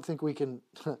I don't think we can...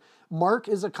 Mark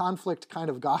is a conflict kind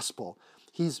of gospel.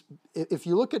 If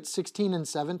you look at 16 and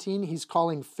 17, he's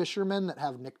calling fishermen that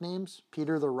have nicknames.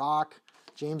 Peter the Rock,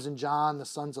 James and John, the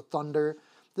sons of thunder.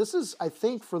 This is, I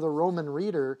think, for the Roman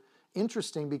reader,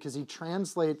 interesting because he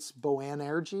translates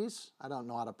Boanerges. I don't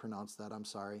know how to pronounce that, I'm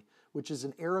sorry. Which is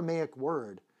an Aramaic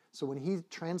word. So when he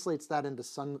translates that into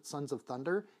sons of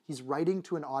thunder, he's writing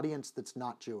to an audience that's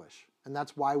not Jewish. And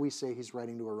that's why we say he's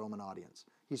writing to a Roman audience.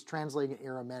 He's translating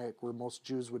Aramaic where most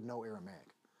Jews would know Aramaic.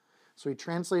 So he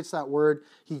translates that word.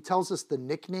 He tells us the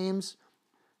nicknames.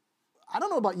 I don't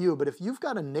know about you, but if you've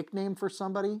got a nickname for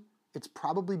somebody, it's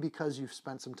probably because you've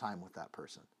spent some time with that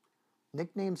person.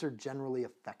 Nicknames are generally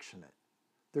affectionate.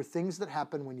 They're things that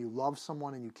happen when you love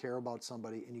someone and you care about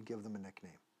somebody and you give them a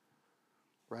nickname.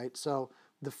 Right? So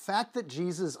the fact that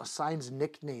Jesus assigns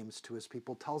nicknames to his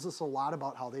people tells us a lot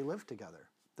about how they lived together,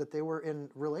 that they were in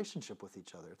relationship with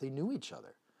each other. They knew each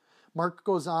other. Mark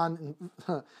goes on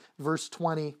in verse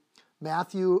 20.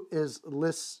 Matthew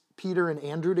lists Peter and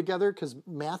Andrew together because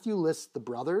Matthew lists the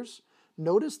brothers.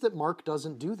 Notice that Mark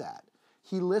doesn't do that.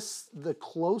 He lists the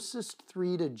closest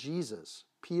three to Jesus,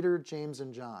 Peter, James,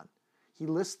 and John. He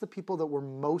lists the people that were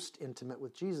most intimate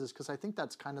with Jesus because I think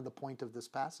that's kind of the point of this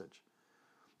passage.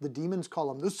 The demons call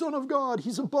him the Son of God.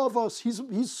 He's above us.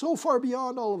 He's so far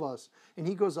beyond all of us. And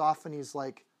he goes off and he's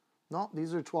like, no,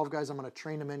 these are 12 guys. I'm going to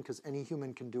train them in because any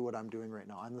human can do what I'm doing right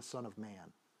now. I'm the Son of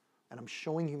Man. And I'm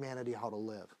showing humanity how to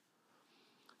live.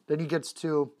 Then he gets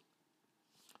to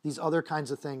these other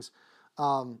kinds of things.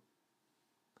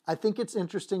 I think it's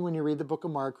interesting when you read the book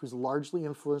of Mark, who's largely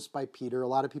influenced by Peter. A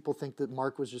lot of people think that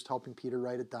Mark was just helping Peter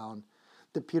write it down,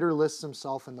 that Peter lists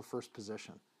himself in the first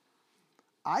position.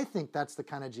 I think that's the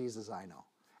kind of Jesus I know.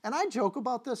 And I joke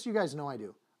about this. You guys know I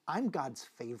do. I'm God's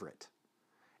favorite.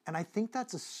 And I think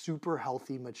that's a super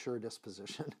healthy, mature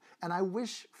disposition. And I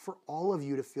wish for all of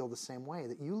you to feel the same way,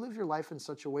 that you live your life in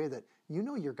such a way that you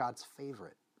know you're God's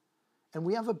favorite. And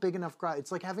we have a big enough God.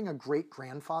 It's like having a great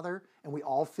grandfather, and we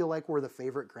all feel like we're the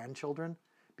favorite grandchildren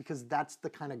because that's the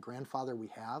kind of grandfather we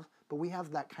have. But we have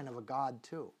that kind of a God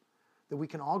too, that we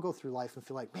can all go through life and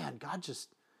feel like, man, God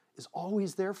just is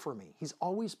always there for me. He's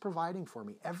always providing for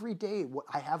me. Every day,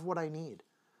 I have what I need.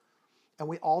 And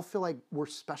we all feel like we're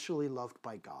specially loved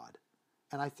by God.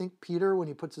 And I think Peter, when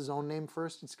he puts his own name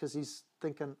first, it's because he's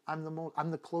thinking,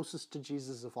 I'm the closest to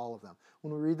Jesus of all of them.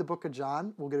 When we read the book of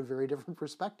John, we'll get a very different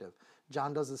perspective.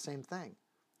 John does the same thing.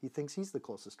 He thinks he's the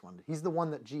closest one. He's the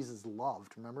one that Jesus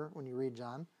loved, remember, when you read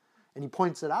John? And he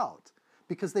points it out.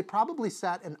 Because they probably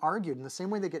sat and argued. In the same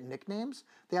way they get nicknames,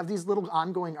 they have these little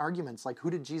ongoing arguments, like who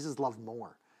did Jesus love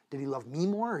more? Did he love me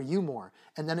more or you more?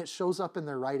 And then it shows up in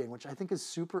their writing, which I think is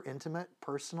super intimate,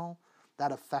 personal,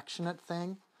 that affectionate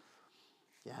thing.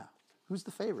 Yeah. Who's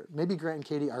the favorite? Maybe Grant and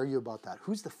Katie argue about that.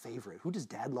 Who's the favorite? Who does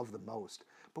Dad love the most?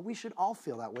 But we should all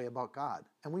feel that way about God.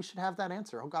 And we should have that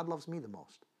answer. Oh, God loves me the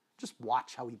most. Just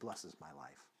watch how he blesses my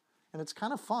life. And it's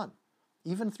kind of fun,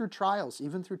 even through trials,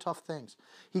 even through tough things.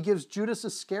 He gives Judas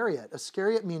Iscariot.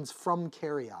 Iscariot means from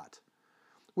Cariot,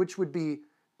 which would be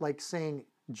like saying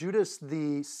Judas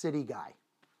the city guy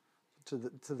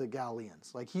to the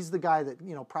Galileans. Like he's the guy that,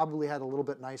 probably had a little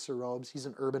bit nicer robes. He's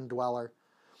an urban dweller.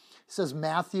 He says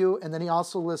Matthew, and then he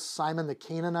also lists Simon the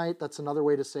Canaanite. That's another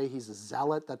way to say he's a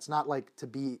zealot. That's not like to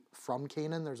be from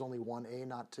Canaan. There's only one A,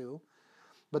 not two.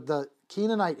 But the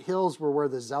Canaanite hills were where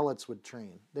the zealots would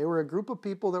train. They were a group of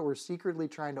people that were secretly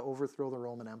trying to overthrow the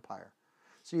Roman Empire.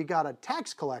 So you got a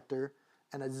tax collector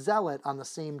and a zealot on the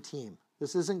same team.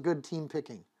 This isn't good team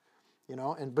picking,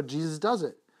 but Jesus does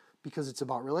it because it's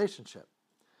about relationship.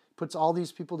 Puts all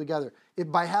these people together.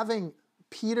 By having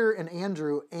Peter and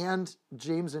Andrew and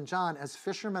James and John as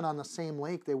fishermen on the same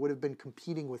lake, they would have been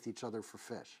competing with each other for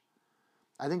fish.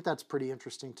 I think that's pretty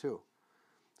interesting too.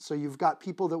 So you've got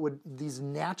people these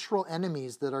natural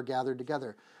enemies that are gathered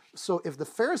together. So if the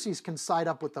Pharisees can side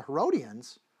up with the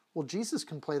Herodians, well, Jesus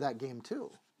can play that game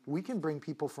too. We can bring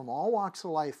people from all walks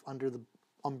of life under the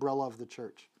umbrella of the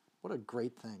church. What a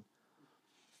great thing.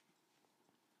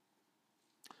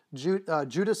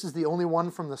 Judas is the only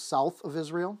one from the south of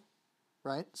Israel,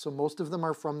 right? So most of them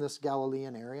are from this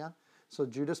Galilean area. So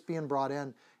Judas being brought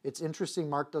in, it's interesting,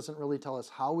 Mark doesn't really tell us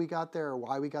how we got there or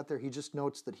why we got there. He just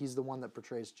notes that he's the one that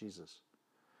portrays Jesus.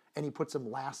 And he puts him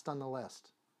last on the list,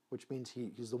 which means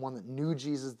he's the one that knew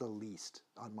Jesus the least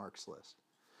on Mark's list.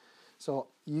 So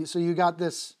you got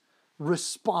this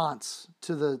response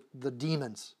to the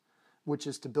demons, which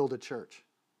is to build a church.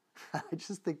 I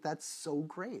just think that's so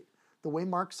great. The way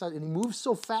Mark said, and he moves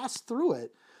so fast through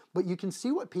it, but you can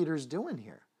see what Peter's doing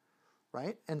here,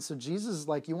 right? And so Jesus is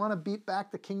like, you want to beat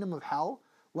back the kingdom of hell?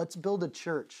 Let's build a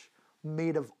church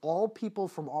made of all people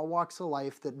from all walks of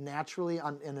life that naturally,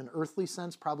 in an earthly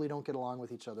sense, probably don't get along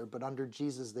with each other, but under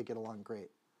Jesus, they get along great.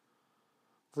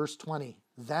 Verse 20,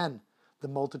 then the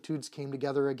multitudes came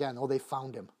together again. Oh, they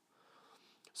found him.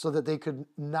 So that they could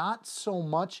not so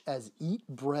much as eat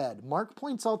bread. Mark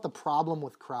points out the problem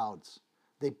with crowds.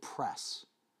 They press.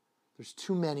 There's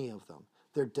too many of them.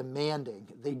 They're demanding.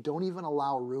 They don't even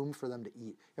allow room for them to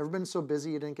eat. Ever been so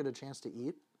busy you didn't get a chance to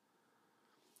eat?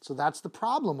 So that's the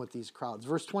problem with these crowds.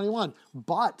 Verse 21,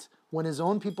 but when his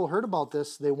own people heard about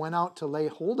this, they went out to lay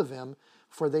hold of him,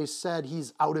 for they said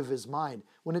he's out of his mind.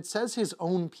 When it says his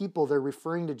own people, they're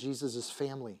referring to Jesus'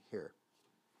 family here.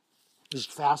 It's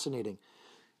fascinating.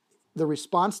 The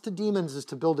response to demons is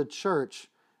to build a church,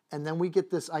 and then we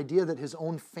get this idea that his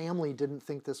own family didn't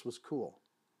think this was cool.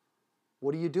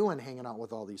 What are you doing hanging out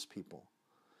with all these people?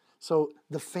 So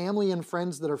the family and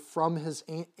friends that are from his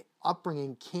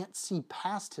upbringing can't see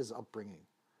past his upbringing.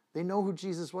 They know who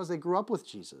Jesus was. They grew up with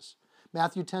Jesus.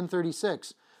 Matthew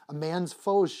 10:36, A man's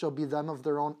foes shall be them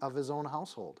of his own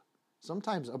household.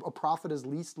 Sometimes a prophet is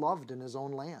least loved in his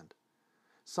own land.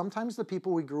 Sometimes the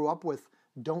people we grew up with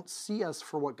don't see us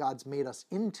for what God's made us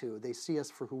into. They see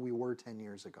us for who we were 10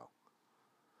 years ago.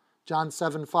 John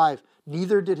 7:5,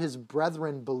 neither did his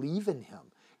brethren believe in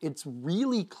him. It's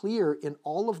really clear in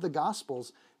all of the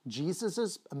Gospels,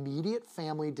 Jesus' immediate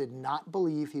family did not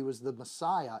believe he was the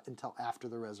Messiah until after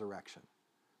the resurrection.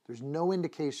 There's no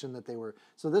indication that they were.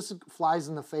 So this flies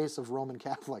in the face of Roman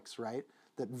Catholics, right?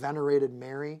 That venerated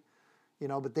Mary,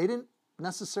 but they didn't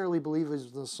necessarily believe he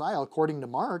was the Messiah according to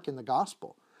Mark in the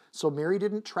Gospel. So Mary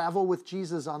didn't travel with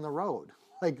Jesus on the road.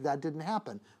 Like, that didn't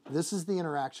happen. This is the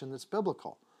interaction that's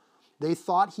biblical. They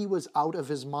thought he was out of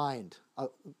his mind.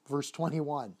 Verse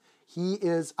 21, he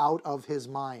is out of his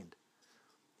mind.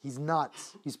 He's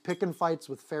nuts. He's picking fights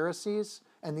with Pharisees,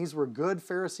 and these were good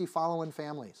Pharisee-following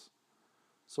families.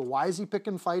 So why is he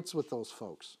picking fights with those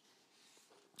folks?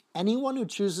 Anyone who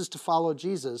chooses to follow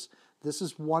Jesus, this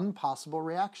is one possible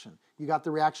reaction. You got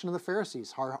the reaction of the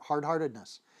Pharisees,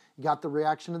 hard-heartedness. You got the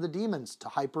reaction of the demons to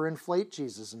hyperinflate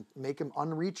Jesus and make him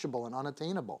unreachable and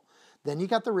unattainable. Then you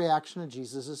got the reaction of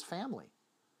Jesus' family,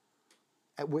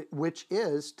 which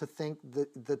is to think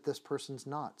that this person's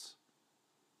nuts.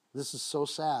 This is so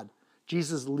sad.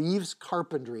 Jesus leaves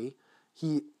carpentry.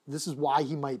 This is why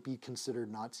he might be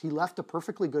considered nuts. He left a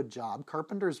perfectly good job.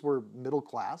 Carpenters were middle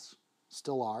class,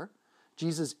 still are.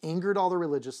 Jesus angered all the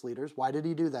religious leaders. Why did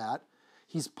he do that?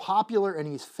 He's popular and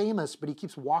he's famous, but he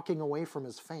keeps walking away from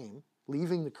his fame,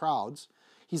 leaving the crowds.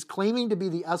 He's claiming to be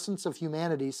the essence of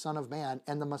humanity, Son of Man,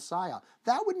 and the Messiah.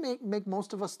 That would make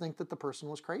most of us think that the person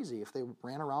was crazy if they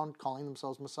ran around calling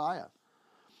themselves Messiah.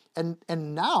 And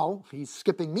now he's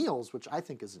skipping meals, which I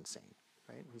think is insane,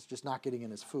 right? He's just not getting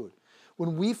in his food.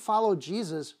 When we follow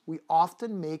Jesus, we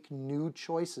often make new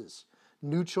choices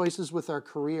with our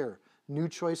career, new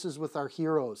choices with our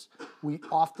heroes. We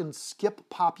often skip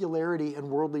popularity and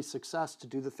worldly success to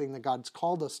do the thing that God's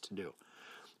called us to do.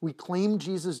 We claim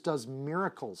Jesus does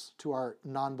miracles to our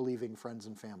non-believing friends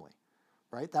and family,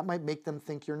 right? That might make them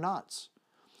think you're nuts.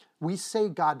 We say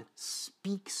God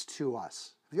speaks to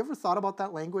us. Have you ever thought about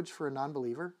that language for a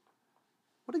non-believer?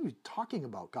 What are you talking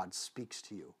about, God speaks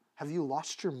to you? Have you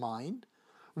lost your mind?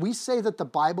 We say that the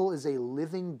Bible is a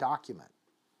living document.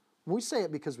 We say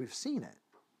it because we've seen it.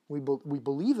 We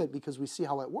believe it because we see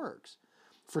how it works.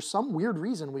 For some weird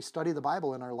reason, we study the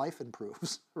Bible and our life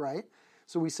improves, right?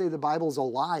 So we say the Bible's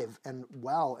alive and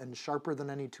well and sharper than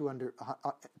any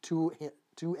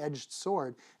two-edged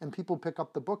sword, and people pick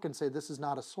up the book and say, this is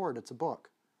not a sword, it's a book.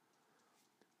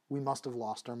 We must have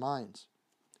lost our minds.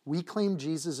 We claim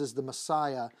Jesus is the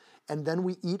Messiah, and then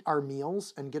we eat our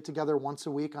meals and get together once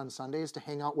a week on Sundays to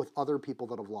hang out with other people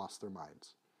that have lost their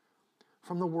minds.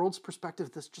 From the world's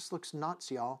perspective, this just looks nuts,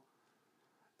 y'all.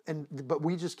 But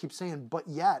we just keep saying, but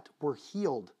yet we're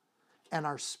healed and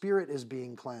our spirit is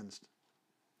being cleansed.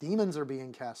 Demons are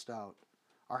being cast out.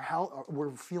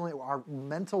 We're feeling our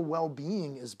mental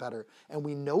well-being is better, and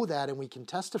we know that and we can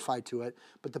testify to it,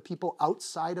 but the people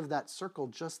outside of that circle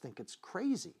just think it's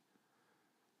crazy.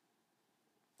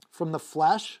 From the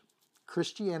flesh,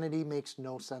 Christianity makes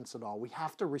no sense at all. We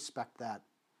have to respect that,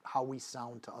 how we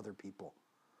sound to other people.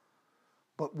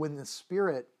 But when the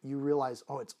Spirit, you realize,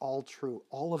 oh, it's all true.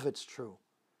 All of it's true.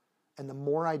 And the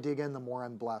more I dig in, the more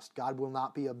I'm blessed. God will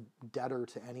not be a debtor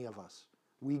to any of us.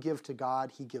 We give to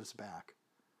God, he gives back.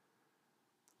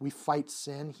 We fight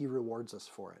sin, he rewards us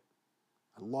for it.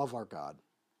 I love our God.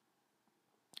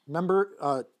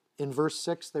 Remember in verse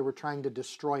 6, they were trying to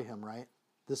destroy him, right?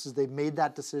 They made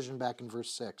that decision back in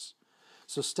verse 6.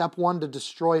 So step 1, to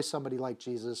destroy somebody like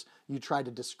Jesus, you try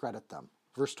to discredit them.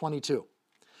 Verse 22.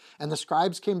 And the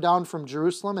scribes came down from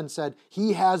Jerusalem and said,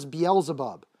 he has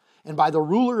Beelzebub, and by the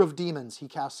ruler of demons he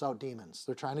casts out demons.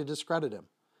 They're trying to discredit him.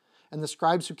 And the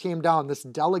scribes who came down, this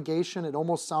delegation, it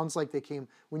almost sounds like they came,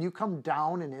 when you come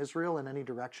down in Israel in any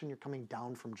direction, you're coming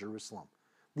down from Jerusalem.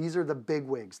 These are the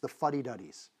bigwigs, the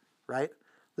fuddy-duddies, right?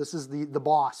 This is the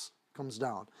boss comes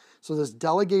down. So this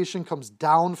delegation comes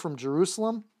down from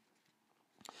Jerusalem,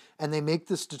 and they make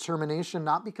this determination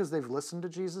not because they've listened to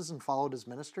Jesus and followed his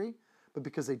ministry, but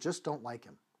because they just don't like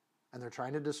him, and they're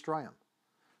trying to destroy him.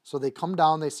 So they come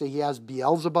down, they say he has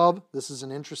Beelzebub. This is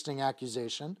an interesting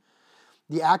accusation.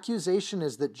 The accusation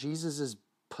is that Jesus is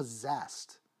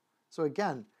possessed. So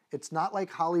again, it's not like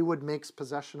Hollywood makes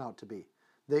possession out to be.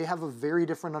 They have a very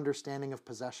different understanding of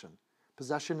possession.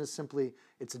 Possession is simply,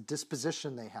 it's a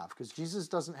disposition they have, because Jesus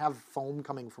doesn't have foam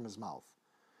coming from his mouth.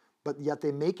 But yet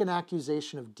they make an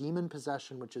accusation of demon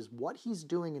possession, which is what he's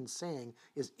doing and saying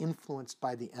is influenced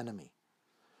by the enemy.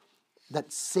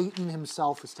 that Satan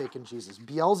himself has taken Jesus.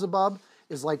 Beelzebub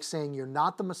is like saying you're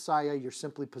not the Messiah, you're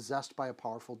simply possessed by a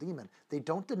powerful demon. They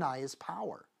don't deny his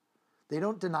power. They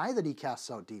don't deny that he casts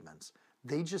out demons.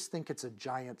 They just think it's a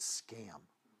giant scam,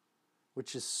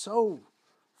 which is so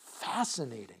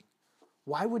fascinating.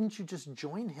 Why wouldn't you just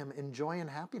join him in joy and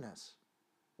happiness?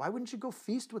 Why wouldn't you go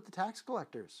feast with the tax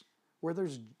collectors where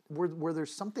there's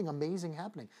something amazing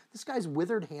happening? This guy's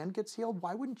withered hand gets healed.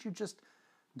 Why wouldn't you just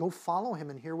go follow him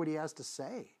and hear what he has to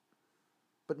say?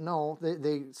 But no,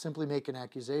 they simply make an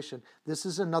accusation. This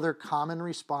is another common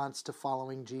response to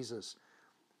following Jesus,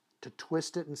 to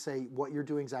twist it and say what you're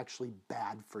doing is actually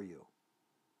bad for you.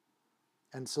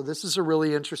 And so this is a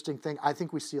really interesting thing. I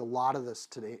think we see a lot of this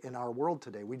today in our world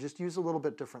today. We just use a little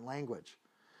bit different language.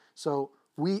 So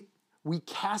we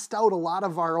cast out a lot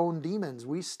of our own demons.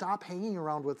 We stop hanging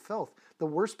around with filth. The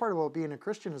worst part about being a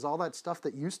Christian is all that stuff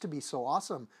that used to be so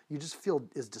awesome, you just feel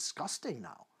is disgusting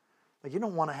now. Like you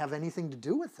don't want to have anything to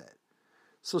do with it.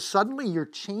 So suddenly you're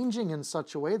changing in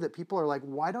such a way that people are like,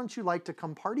 why don't you like to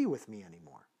come party with me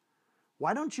anymore?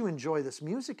 Why don't you enjoy this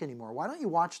music anymore? Why don't you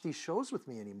watch these shows with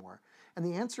me anymore? And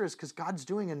the answer is because God's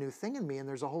doing a new thing in me and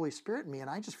there's a Holy Spirit in me and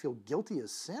I just feel guilty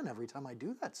as sin every time I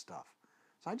do that stuff.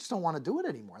 So I just don't want to do it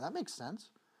anymore. That makes sense.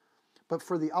 But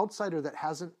for the outsider that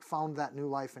hasn't found that new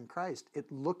life in Christ,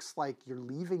 it looks like you're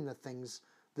leaving the things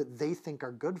that they think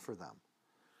are good for them.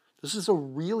 This is a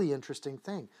really interesting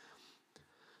thing.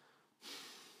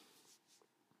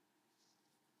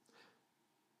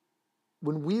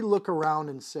 When we look around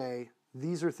and say,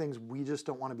 these are things we just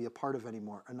don't want to be a part of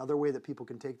anymore, another way that people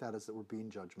can take that is that we're being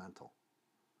judgmental.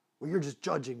 Well, you're just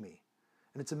judging me.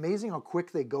 And it's amazing how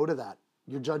quick they go to that,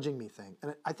 you're judging me thing.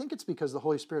 And I think it's because the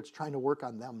Holy Spirit's trying to work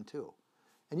on them too.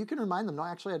 And you can remind them, no,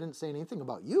 actually I didn't say anything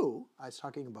about you. I was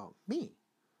talking about me.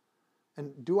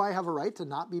 And do I have a right to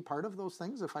not be part of those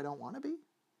things if I don't want to be?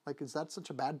 Like, is that such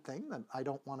a bad thing that I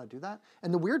don't want to do that?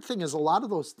 And the weird thing is a lot of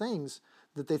those things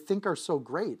that they think are so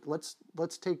great. Let's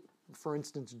take, for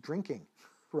instance, drinking,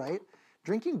 right?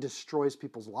 Drinking destroys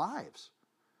people's lives.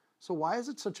 So why is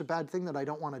it such a bad thing that I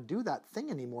don't want to do that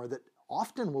thing anymore that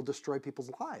often will destroy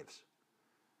people's lives,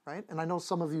 right? And I know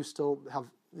some of you still have,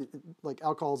 like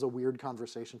alcohol is a weird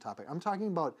conversation topic. I'm talking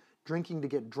about drinking to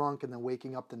get drunk and then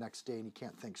waking up the next day and you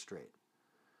can't think straight,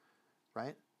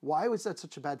 right? Why was that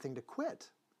such a bad thing to quit?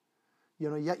 You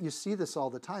know, yet you see this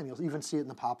all the time. You'll even see it in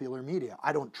the popular media.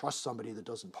 I don't trust somebody that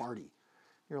doesn't party.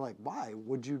 You're like, why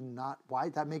would you not? Why?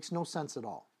 That makes no sense at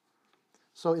all.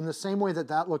 So in the same way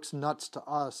that looks nuts to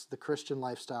us, the Christian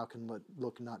lifestyle can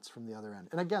look nuts from the other end.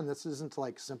 And again, this isn't to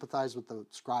like sympathize with the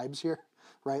scribes here,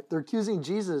 right? They're accusing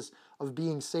Jesus of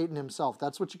being Satan himself.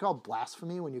 That's what you call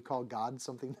blasphemy when you call God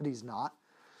something that he's not.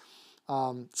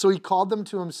 So he called them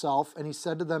to himself, and he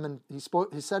said to them, and he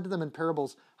said to them in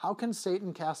parables, "How can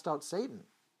Satan cast out Satan?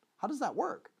 How does that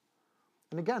work?"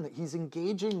 And again, he's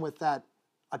engaging with that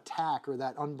attack or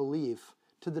that unbelief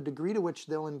to the degree to which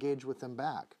they'll engage with him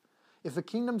back. If a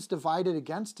kingdom's divided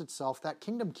against itself, that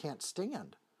kingdom can't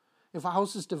stand. If a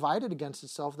house is divided against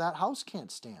itself, that house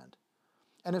can't stand.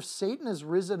 And if Satan has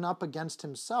risen up against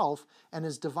himself and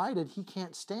is divided, he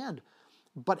can't stand,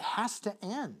 but has to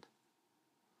end.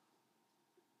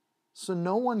 So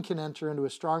no one can enter into a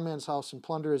strong man's house and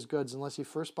plunder his goods unless he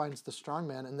first binds the strong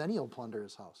man, and then he'll plunder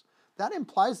his house. That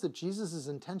implies that Jesus'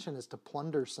 intention is to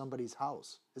plunder somebody's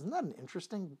house. Isn't that an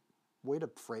interesting way to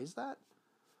phrase that?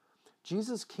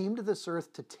 Jesus came to this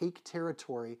earth to take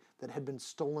territory that had been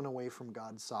stolen away from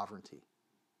God's sovereignty.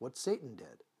 What Satan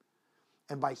did.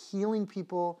 And by healing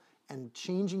people and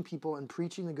changing people and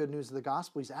preaching the good news of the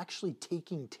gospel, he's actually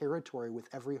taking territory with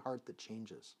every heart that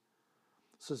changes.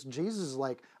 So Jesus is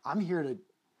like, I'm here to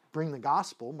bring the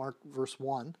gospel, Mark verse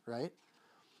 1, right?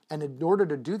 And in order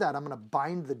to do that, I'm going to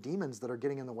bind the demons that are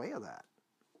getting in the way of that.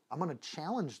 I'm going to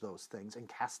challenge those things and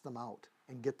cast them out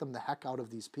and get them the heck out of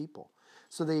these people.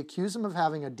 So they accuse him of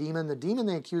having a demon. The demon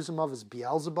they accuse him of is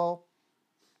Beelzebul.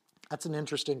 That's an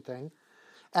interesting thing.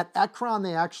 At Ekron,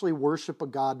 they actually worship a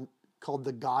god called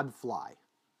the Godfly,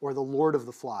 or the Lord of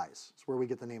the Flies. That's where we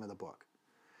get the name of the book.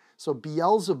 So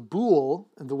Beelzebul,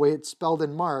 and the way it's spelled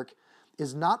in Mark,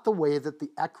 is not the way that the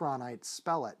Ekronites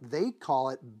spell it. They call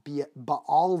it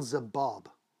Baal-zebub,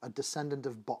 a descendant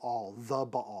of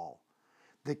Baal,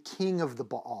 the king of the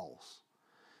Baals.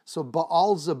 So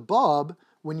Baal-zebub,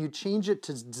 when you change it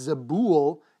to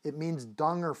Zebul, it means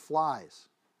dung or flies.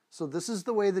 So this is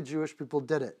the way the Jewish people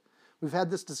did it. We've had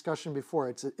this discussion before.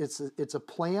 It's a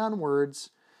play on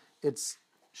words. It's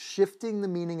shifting the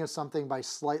meaning of something by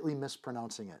slightly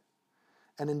mispronouncing it.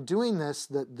 And in doing this,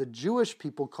 the Jewish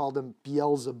people called him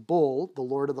Beelzebul, the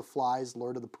Lord of the Flies,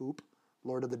 Lord of the Poop,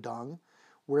 Lord of the Dung,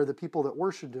 where the people that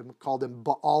worshipped him called him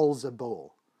Baal-zebul,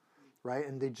 right?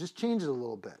 And they just changed it a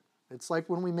little bit. It's like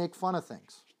when we make fun of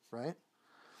things, right?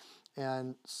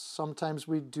 And sometimes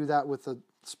we do that with a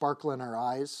sparkle in our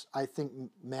eyes. I think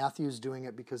Matthew's doing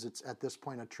it because it's at this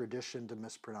point a tradition to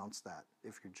mispronounce that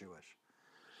if you're Jewish.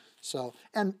 So,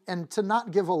 and to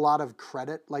not give a lot of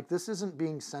credit, like this isn't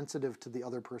being sensitive to the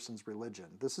other person's religion.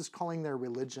 This is calling their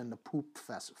religion the poop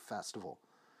festival.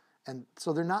 And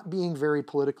so they're not being very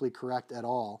politically correct at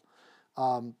all.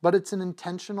 But it's an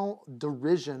intentional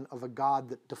derision of a God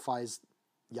that defies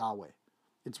Yahweh.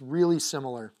 It's really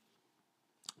similar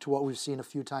to what we've seen a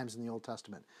few times in the Old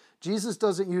Testament. Jesus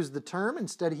doesn't use the term,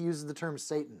 instead he uses the term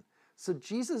Satan. So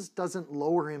Jesus doesn't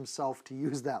lower himself to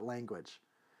use that language,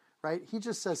 right? He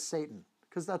just says Satan,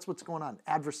 because that's what's going on.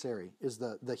 Adversary is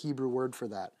the Hebrew word for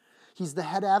that. He's the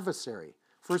head adversary.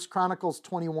 1 Chronicles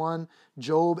 21,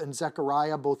 Job and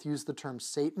Zechariah both use the term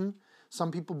Satan.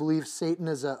 Some people believe Satan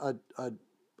is a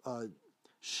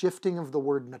shifting of the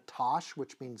word Natash,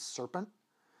 which means serpent.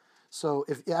 So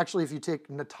if you take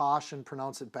Natash and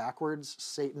pronounce it backwards,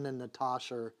 Satan and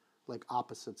Natash are like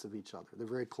opposites of each other. They're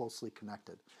very closely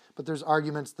connected. But there's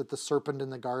arguments that the serpent in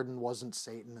the garden wasn't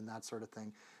Satan and that sort of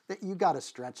thing. That you got to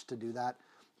stretch to do that.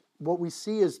 What we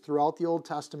see is throughout the Old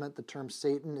Testament, the term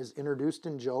Satan is introduced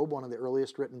in Job, one of the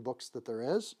earliest written books that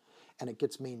there is, and it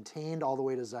gets maintained all the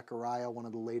way to Zechariah, one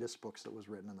of the latest books that was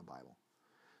written in the Bible.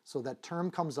 So that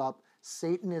term comes up.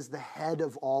 Satan is the head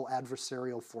of all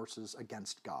adversarial forces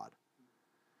against God.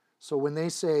 So when they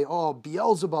say, oh,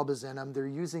 Beelzebub is in him, they're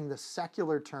using the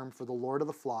secular term for the Lord of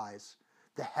the Flies,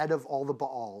 the head of all the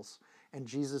Baals. And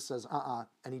Jesus says,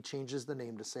 and he changes the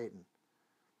name to Satan.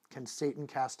 Can Satan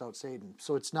cast out Satan?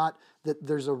 So it's not that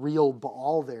there's a real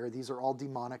Baal there. These are all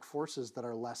demonic forces that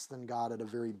are less than God at a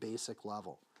very basic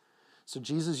level. So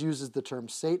Jesus uses the term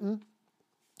Satan.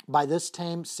 By this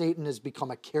time, Satan has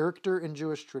become a character in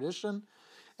Jewish tradition.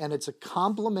 And it's a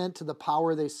compliment to the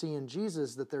power they see in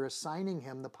Jesus that they're assigning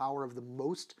him the power of the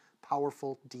most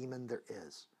powerful demon there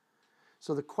is.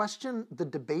 So the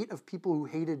debate of people who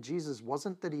hated Jesus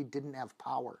wasn't that he didn't have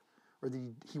power or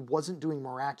that he wasn't doing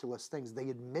miraculous things. They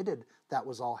admitted that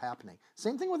was all happening.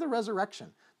 Same thing with the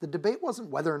resurrection. The debate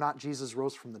wasn't whether or not Jesus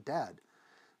rose from the dead.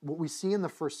 What we see in the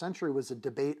first century was a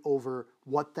debate over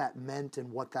what that meant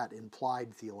and what that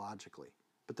implied theologically.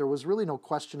 But there was really no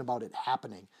question about it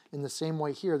happening. In the same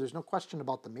way here, there's no question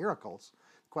about the miracles.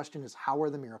 The question is, how are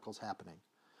the miracles happening?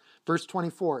 Verse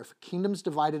 24, if a kingdom's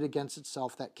divided against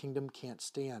itself, that kingdom can't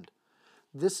stand.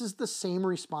 This is the same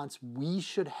response we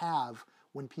should have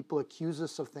when people accuse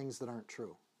us of things that aren't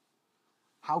true.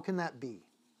 How can that be?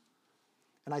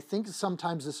 And I think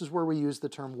sometimes this is where we use the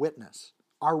term witness.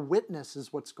 Our witness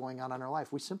is what's going on in our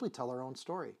life. We simply tell our own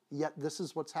story, yet this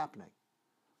is what's happening.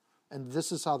 And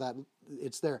this is how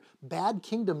it's there. Bad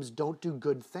kingdoms don't do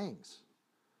good things.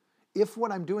 If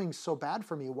what I'm doing is so bad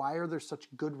for me, why are there such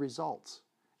good results?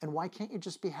 And why can't you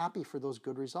just be happy for those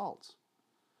good results?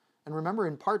 And remember,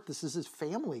 in part, this is his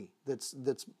family that's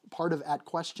part of at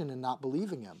question and not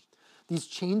believing him. These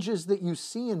changes that you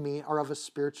see in me are of a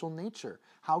spiritual nature.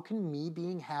 How can me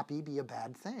being happy be a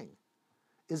bad thing?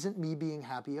 Isn't me being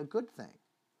happy a good thing?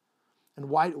 And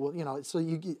why? Well, so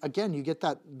you get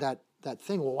that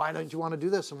thing. Well, why don't you want to do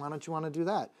this and why don't you want to do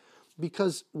that?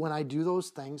 Because when I do those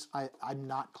things, I'm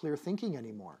not clear thinking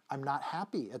anymore. I'm not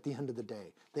happy at the end of the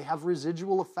day. They have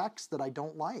residual effects that I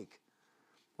don't like,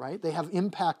 right? They have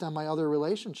impact on my other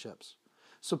relationships.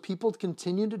 So people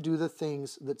continue to do the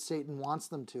things that Satan wants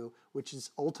them to, which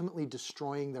is ultimately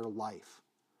destroying their life.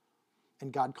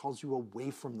 And God calls you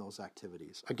away from those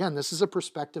activities. Again, this is a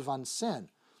perspective on sin.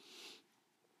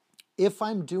 If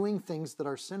I'm doing things that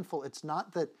are sinful, it's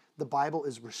not that the Bible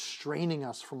is restraining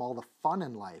us from all the fun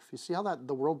in life. You see how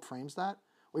the world frames that?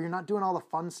 Well, you're not doing all the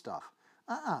fun stuff.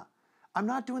 I'm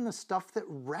not doing the stuff that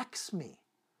wrecks me.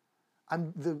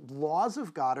 The laws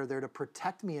of God are there to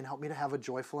protect me and help me to have a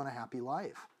joyful and a happy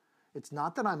life. It's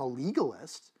not that I'm a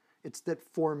legalist. It's that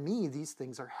for me, these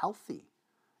things are healthy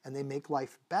and they make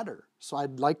life better. So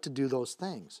I'd like to do those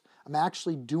things. I'm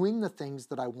actually doing the things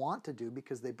that I want to do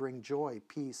because they bring joy,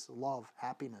 peace, love,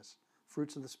 happiness,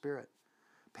 fruits of the Spirit,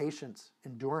 patience,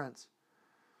 endurance.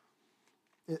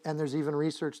 And there's even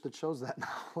research that shows that now.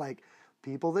 Like,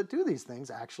 people that do these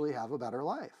things actually have a better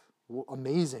life. Well,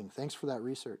 amazing. Thanks for that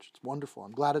research. It's wonderful.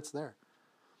 I'm glad it's there.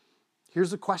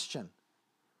 Here's a question.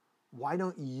 Why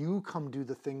don't you come do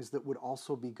the things that would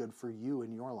also be good for you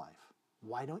in your life?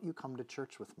 Why don't you come to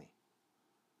church with me?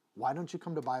 Why don't you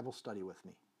come to Bible study with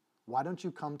me? Why don't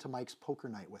you come to Mike's poker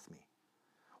night with me?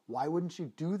 Why wouldn't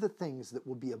you do the things that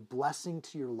will be a blessing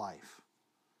to your life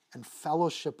and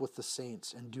fellowship with the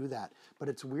saints and do that. But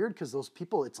it's weird because those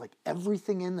people, it's like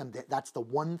everything in them, that's the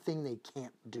one thing they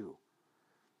can't do.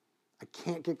 I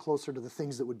can't get closer to the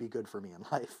things that would be good for me in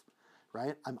life,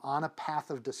 right? I'm on a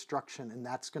path of destruction, and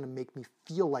that's going to make me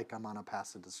feel like I'm on a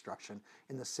path of destruction.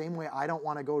 In the same way, I don't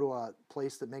want to go to a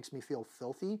place that makes me feel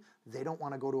filthy. They don't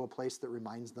want to go to a place that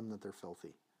reminds them that they're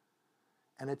filthy.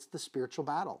 And it's the spiritual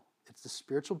battle. It's the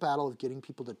spiritual battle of getting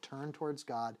people to turn towards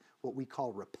God, what we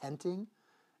call repenting,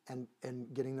 and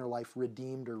getting their life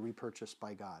redeemed or repurchased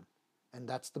by God. And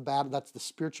that's the battle. That's the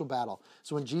spiritual battle.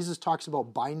 So when Jesus talks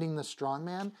about binding the strong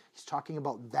man, he's talking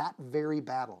about that very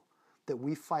battle that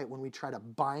we fight when we try to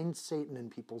bind Satan in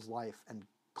people's life and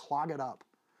clog it up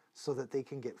so that they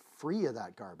can get free of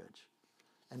that garbage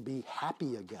and be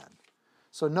happy again.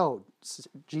 So no,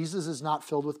 Jesus is not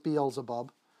filled with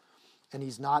Beelzebub, and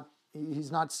he's not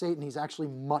Satan. He's actually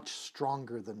much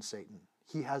stronger than Satan.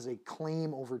 He has a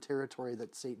claim over territory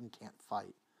that Satan can't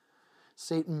fight.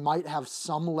 Satan might have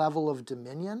some level of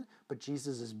dominion, but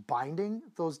Jesus is binding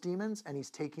those demons, and he's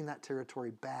taking that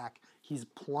territory back. He's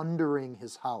plundering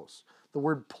his house. The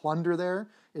word plunder there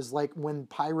is like when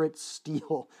pirates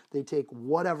steal, they take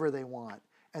whatever they want.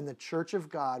 And the church of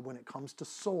God, when it comes to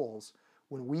souls,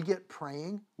 when we get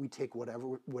praying, we take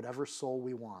whatever soul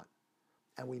we want,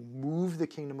 and we move the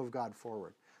kingdom of God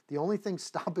forward. The only thing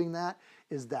stopping that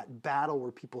is that battle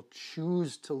where people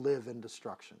choose to live in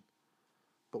destruction.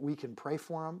 But we can pray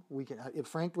for them. We can,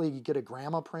 frankly, you get a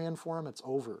grandma praying for them, it's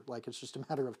over. Like, it's just a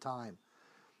matter of time,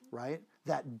 right?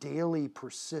 That daily,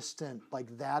 persistent,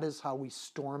 like, that is how we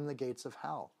storm the gates of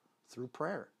hell, through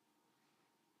prayer.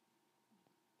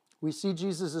 We see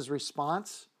Jesus'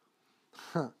 response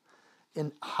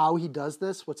in how he does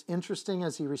this. What's interesting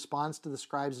as he responds to the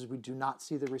scribes is we do not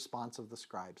see the response of the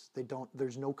scribes.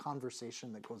 There's no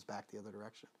conversation that goes back the other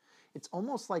direction. It's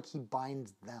almost like he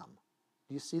binds them.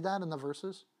 Do you see that in the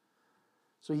verses?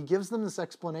 So he gives them this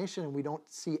explanation, and we don't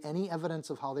see any evidence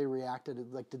of how they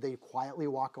reacted. Like, did they quietly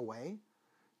walk away?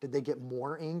 Did they get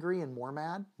more angry and more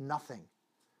mad? Nothing.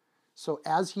 So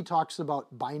as he talks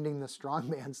about binding the strong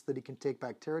man so that he can take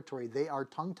back territory, they are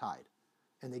tongue-tied,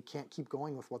 and they can't keep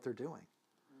going with what they're doing.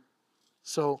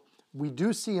 So we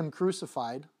do see him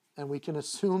crucified, and we can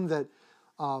assume that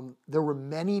there were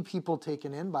many people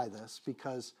taken in by this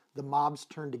because the mobs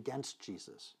turned against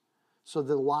Jesus. So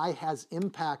the lie has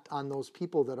impact on those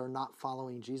people that are not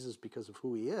following Jesus because of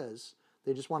who he is.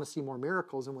 They just want to see more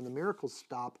miracles, and when the miracles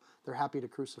stop, they're happy to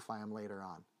crucify him later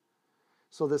on.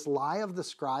 So this lie of the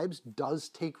scribes does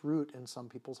take root in some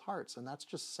people's hearts, and that's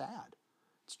just sad.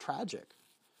 It's tragic.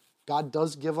 God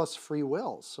does give us free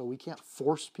will, so we can't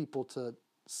force people to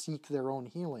seek their own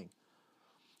healing.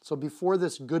 So before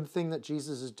this good thing that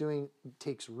Jesus is doing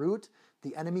takes root,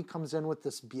 the enemy comes in with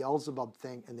this Beelzebub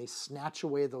thing, and they snatch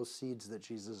away those seeds that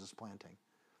Jesus is planting.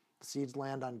 The seeds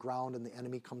land on ground, and the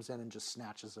enemy comes in and just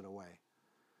snatches it away.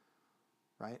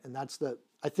 Right? And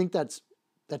I think that's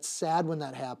sad when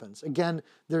that happens. Again,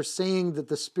 they're saying that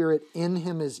the spirit in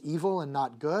him is evil and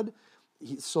not good.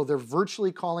 So they're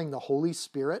virtually calling the Holy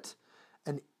Spirit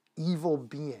an evil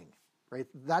being. Right?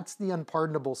 That's the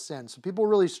unpardonable sin. So people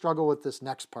really struggle with this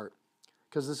next part,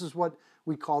 because this is what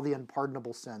we call the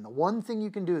unpardonable sin. The one thing you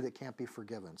can do that can't be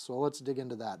forgiven. So let's dig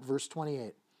into that. Verse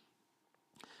 28.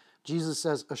 Jesus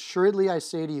says, "Assuredly I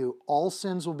say to you, all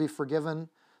sins will be forgiven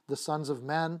the sons of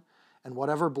men, and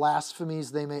whatever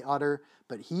blasphemies they may utter.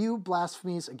 But he who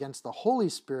blasphemes against the Holy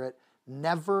Spirit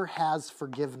never has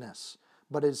forgiveness,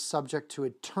 but is subject to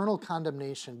eternal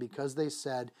condemnation because they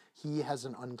said he has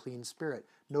an unclean spirit."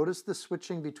 Notice the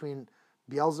switching between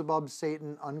Beelzebub,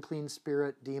 Satan, unclean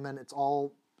spirit, demon. It's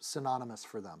all synonymous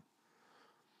for them.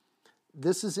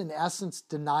 This is in essence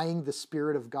denying the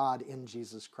Spirit of God in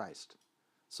Jesus Christ.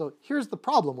 So here's the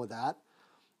problem with that.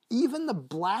 Even the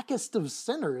blackest of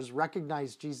sinners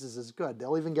recognize Jesus as good.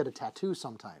 They'll even get a tattoo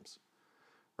sometimes,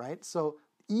 right? So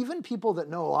even people that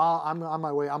know, I'm on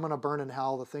my way, I'm going to burn in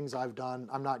hell, the things I've done,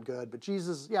 I'm not good. But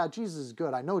Jesus is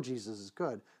good. I know Jesus is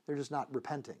good. They're just not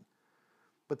repenting.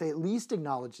 But they at least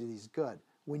acknowledge that he's good.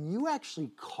 When you actually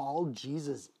call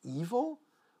Jesus evil,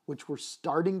 which we're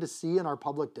starting to see in our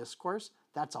public discourse,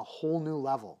 that's a whole new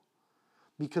level.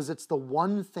 Because it's the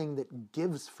one thing that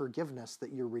gives forgiveness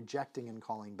that you're rejecting and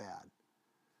calling bad.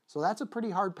 So that's a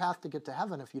pretty hard path to get to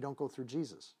heaven if you don't go through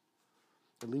Jesus.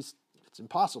 At least it's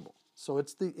impossible. So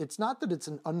it's not that it's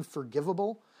an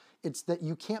unforgivable, it's that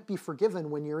you can't be forgiven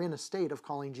when you're in a state of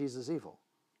calling Jesus evil.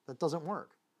 That doesn't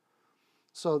work.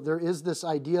 So there is this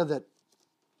idea that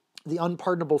the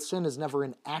unpardonable sin is never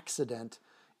an accident.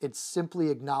 It's simply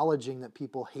acknowledging that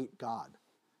people hate God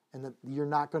and that you're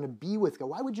not going to be with God.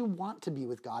 Why would you want to be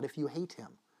with God if you hate him?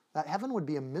 That heaven would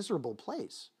be a miserable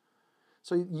place.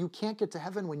 So you can't get to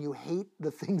heaven when you hate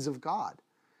the things of God.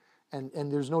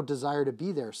 And there's no desire to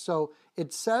be there. So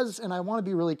it says, and I want to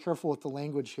be really careful with the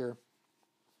language here.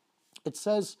 It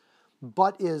says,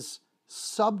 but is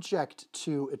subject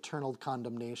to eternal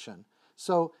condemnation.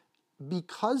 So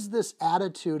because this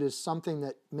attitude is something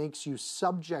that makes you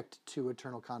subject to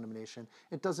eternal condemnation,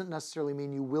 it doesn't necessarily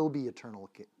mean you will be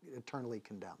eternally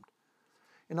condemned.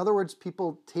 In other words,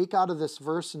 people take out of this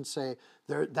verse and say,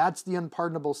 that's the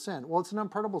unpardonable sin. Well, it's an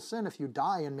unpardonable sin if you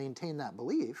die and maintain that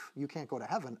belief. You can't go to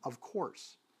heaven, of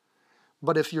course.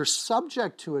 But if you're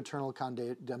subject to eternal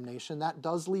condemnation, that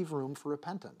does leave room for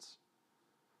repentance.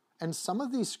 And some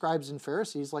of these scribes and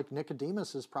Pharisees, like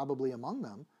Nicodemus is probably among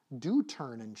them, do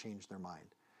turn and change their mind.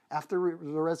 After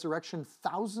the resurrection,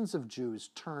 thousands of Jews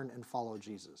turn and follow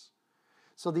Jesus.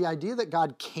 So the idea that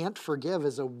God can't forgive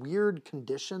is a weird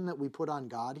condition that we put on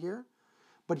God here,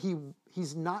 but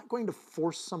he's not going to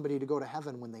force somebody to go to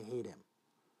heaven when they hate him.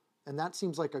 And that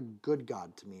seems like a good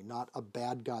God to me, not a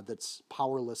bad God that's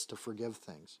powerless to forgive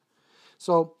things.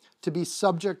 So to be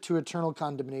subject to eternal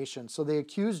condemnation. So they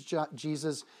accuse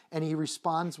Jesus, and he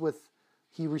responds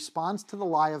to the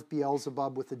lie of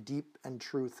Beelzebub with a deep and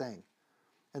true thing.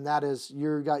 And that is,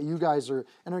 you guys are,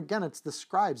 and again, it's the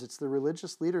scribes, it's the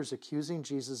religious leaders accusing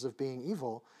Jesus of being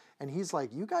evil. And he's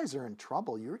like, you guys are in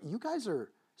trouble. You guys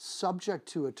are subject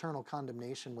to eternal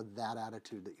condemnation with that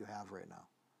attitude that you have right now.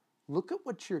 Look at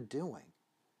what you're doing.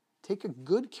 Take a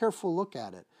good, careful look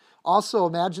at it. Also,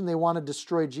 imagine they want to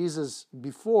destroy Jesus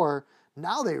before.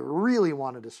 Now they really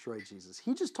want to destroy Jesus.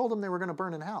 He just told them they were going to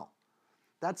burn in hell.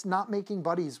 That's not making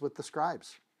buddies with the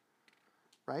scribes,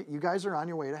 right? You guys are on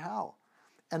your way to hell.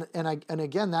 And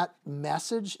again, that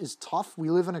message is tough. We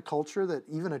live in a culture that,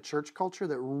 even a church culture,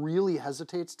 that really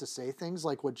hesitates to say things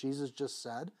like what Jesus just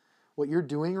said. What you're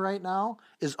doing right now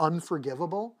is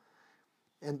unforgivable.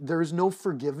 And there's no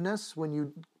forgiveness when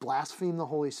you blaspheme the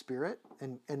Holy Spirit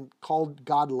and call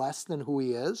God less than who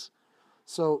he is.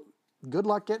 So good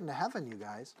luck getting to heaven, you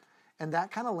guys. And that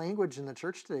kind of language in the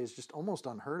church today is just almost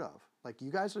unheard of. Like,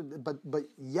 you guys are, but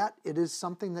yet it is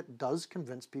something that does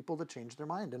convince people to change their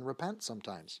mind and repent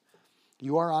sometimes.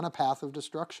 You are on a path of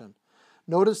destruction.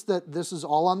 Notice that this is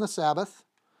all on the Sabbath.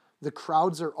 The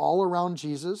crowds are all around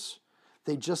Jesus.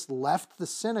 They just left the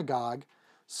synagogue.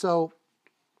 So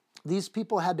these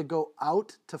people had to go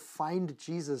out to find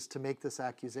Jesus to make this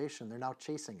accusation. They're now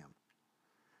chasing him.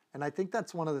 And I think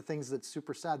that's one of the things that's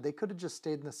super sad. They could have just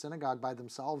stayed in the synagogue by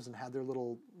themselves and had their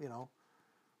little,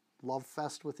 love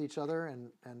fest with each other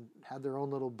and had their own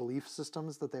little belief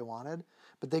systems that they wanted.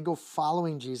 But they go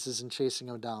following Jesus and chasing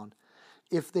him down.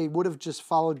 If they would have just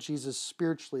followed Jesus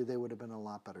spiritually, they would have been in a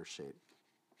lot better shape.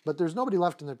 But there's nobody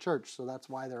left in the church, so that's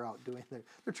why they're out doing it.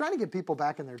 They're trying to get people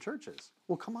back in their churches.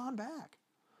 Well, come on back.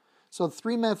 So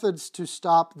 3 methods to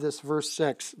stop this verse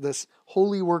 6, this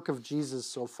holy work of Jesus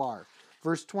so far.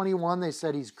 Verse 21, they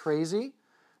said he's crazy.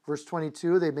 Verse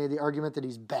 22, they made the argument that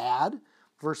he's bad.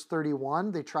 Verse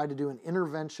 31, they tried to do an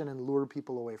intervention and lure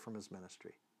people away from his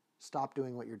ministry. Stop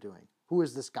doing what you're doing. Who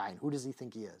is this guy and who does he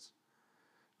think he is?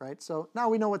 Right? So now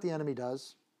we know what the enemy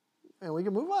does and we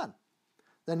can move on.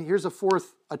 Then here's a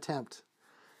 4th attempt.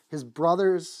 His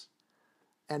brothers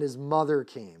and his mother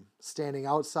came, standing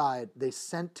outside. They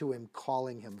sent to him,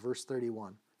 calling him. Verse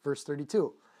 31. Verse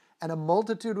 32. And a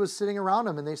multitude was sitting around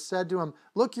him, and they said to him,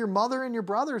 look, your mother and your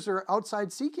brothers are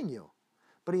outside seeking you.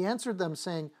 But he answered them,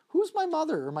 saying, who's my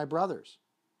mother or my brothers?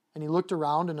 And he looked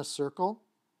around in a circle,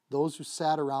 those who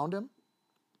sat around him.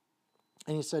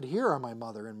 And he said, here are my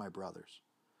mother and my brothers.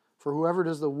 For whoever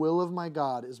does the will of my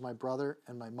God is my brother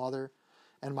and my mother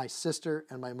and my sister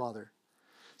and my mother.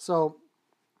 So,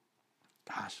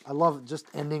 gosh, I love just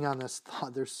ending on this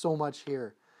thought. There's so much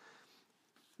here.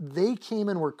 They came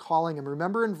and were calling him.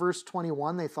 Remember in verse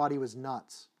 21, they thought he was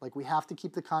nuts. Like, we have to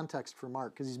keep the context for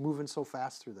Mark because he's moving so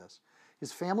fast through this.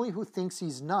 His family, who thinks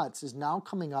he's nuts, is now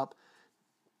coming up.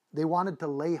 They wanted to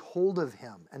lay hold of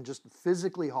him and just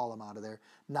physically haul him out of there.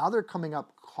 Now they're coming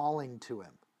up calling to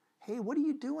him. Hey, what are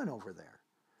you doing over there?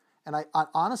 And I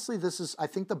honestly, I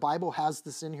think the Bible has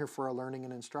this in here for our learning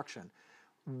and instruction.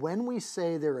 When we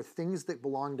say there are things that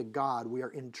belong to God, we are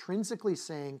intrinsically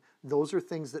saying those are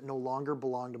things that no longer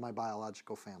belong to my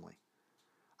biological family.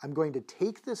 I'm going to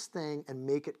take this thing and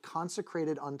make it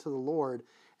consecrated unto the Lord,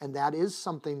 and that is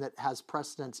something that has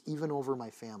precedence even over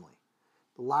my family.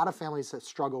 A lot of families that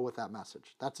struggle with that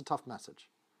message. That's a tough message.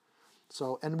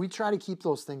 So, and we try to keep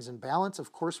those things in balance.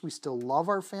 Of course, we still love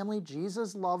our family.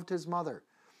 Jesus loved his mother.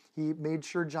 He made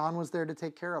sure John was there to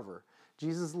take care of her.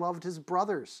 Jesus loved his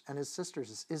brothers and his sisters.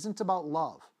 This isn't about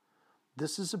love.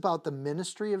 This is about the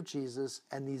ministry of Jesus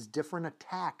and these different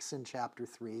attacks in chapter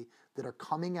 3 that are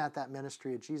coming at that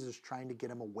ministry of Jesus, trying to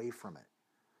get him away from it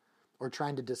or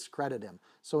trying to discredit him.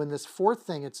 So in this fourth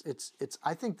thing, it's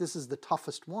I think this is the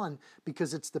toughest one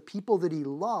because it's the people that he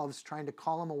loves trying to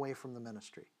call him away from the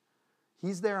ministry.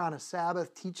 He's there on a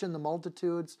Sabbath teaching the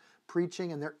multitudes,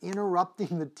 preaching, and they're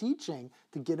interrupting the teaching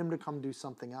to get him to come do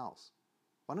something else.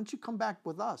 Why don't you come back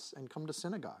with us and come to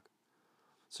synagogue?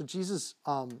 So Jesus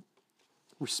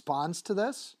responds to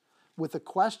this with a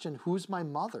question, who's my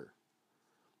mother?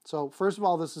 So first of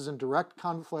all, this is in direct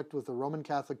conflict with the Roman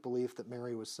Catholic belief that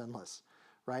Mary was sinless,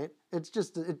 right?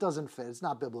 It doesn't fit. It's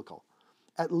not biblical.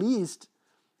 At least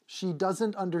she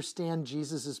doesn't understand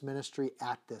Jesus' ministry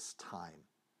at this time.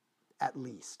 At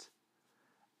least.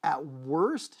 At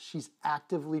worst, she's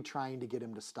actively trying to get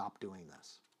him to stop doing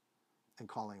this and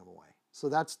calling him away. So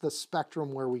that's the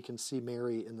spectrum where we can see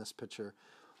Mary in this picture.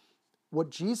 What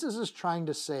Jesus is trying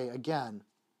to say, again,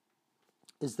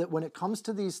 is that when it comes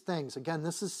to these things, again,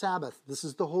 this is Sabbath, this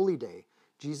is the holy day.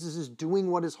 Jesus is doing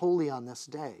what is holy on this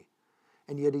day.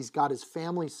 And yet he's got his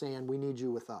family saying, we need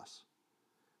you with us.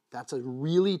 That's a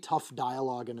really tough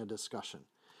dialogue and a discussion.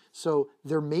 So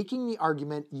they're making the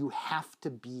argument, you have to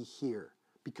be here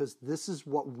because this is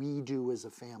what we do as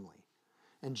a family.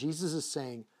 And Jesus is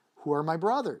saying, who are my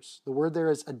brothers? The word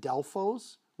there is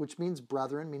adelphos, which means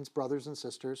brethren, means brothers and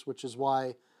sisters, which is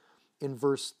why in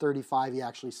verse 35 he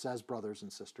actually says brothers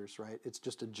and sisters, right? It's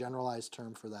just a generalized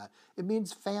term for that. It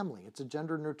means family. It's a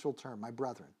gender-neutral term, my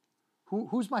brethren.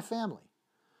 Who's my family?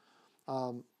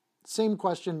 Same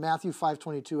question, Matthew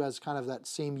 5:22 has kind of that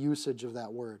same usage of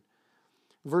that word.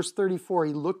 Verse 34,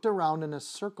 he looked around in a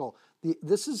circle.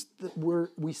 This is where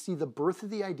we see the birth of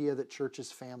the idea that church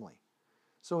is family.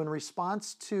 So in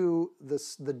response to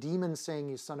the demon saying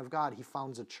he's son of God, he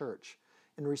founds a church.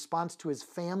 In response to his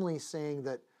family saying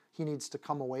that he needs to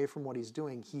come away from what he's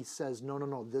doing, he says,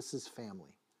 no, this is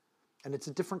family. And it's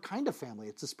a different kind of family.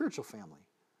 It's a spiritual family.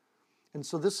 And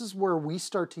so this is where we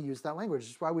start to use that language.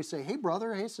 This is why we say, hey,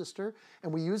 brother, hey, sister.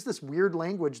 And we use this weird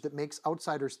language that makes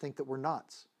outsiders think that we're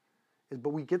nuts. But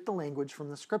we get the language from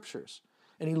the scriptures.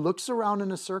 And he looks around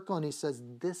in a circle and he says,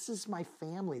 this is my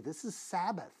family. This is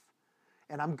Sabbath.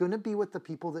 And I'm going to be with the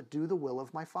people that do the will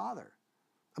of my Father.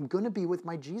 I'm going to be with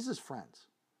my Jesus friends,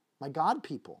 my God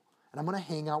people, and I'm going to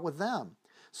hang out with them.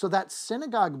 So that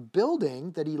synagogue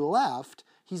building that he left,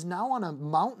 he's now on a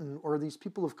mountain, or these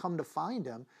people have come to find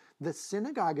him. The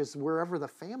synagogue is wherever the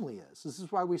family is. This is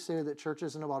why we say that church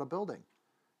isn't about a building.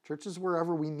 Church is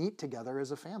wherever we meet together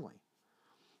as a family.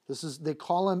 They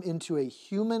call him into a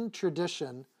human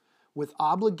tradition with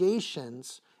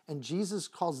obligations, and Jesus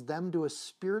calls them to a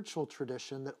spiritual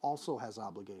tradition that also has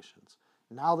obligations.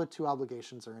 Now the two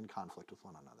obligations are in conflict with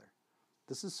one another.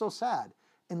 This is so sad.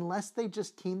 Unless they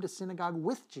just came to synagogue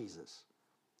with Jesus.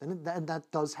 And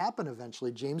that does happen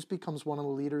eventually. James becomes one of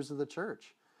the leaders of the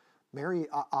church. Mary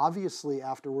obviously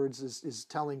afterwards is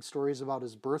telling stories about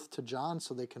his birth to John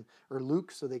or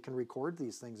Luke so they can record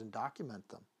these things and document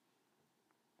them.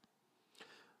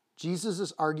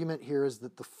 Jesus' argument here is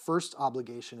that the first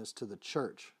obligation is to the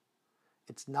church.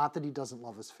 It's not that he doesn't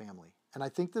love his family. And I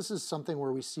think this is something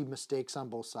where we see mistakes on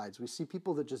both sides. We see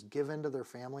people that just give in to their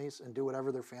families and do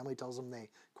whatever their family tells them they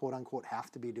quote unquote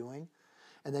have to be doing.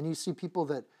 And then you see people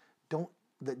that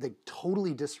they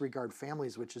totally disregard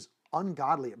families, which is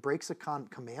ungodly. It breaks a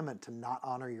commandment to not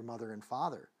honor your mother and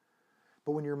father.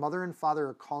 But when your mother and father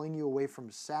are calling you away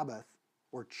from Sabbath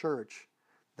or church,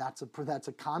 that's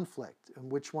a conflict.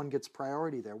 And which one gets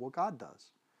priority there? Well, God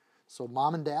does. So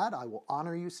mom and dad, I will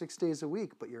honor you 6 days a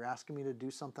week, but you're asking me to do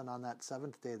something on that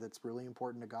seventh day that's really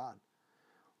important to God.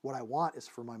 What I want is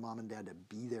for my mom and dad to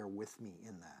be there with me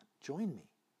in that. Join me.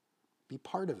 Be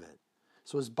part of it.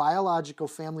 So his biological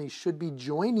family should be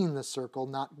joining the circle,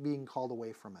 not being called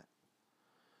away from it.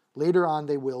 Later on,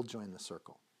 they will join the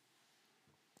circle.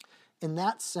 In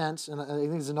that sense, and I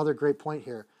think there's another great point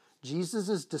here,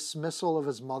 Jesus' dismissal of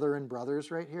his mother and brothers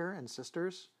right here and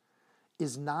sisters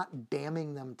is not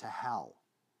damning them to hell.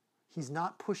 He's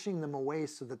not pushing them away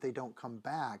so that they don't come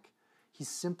back. He's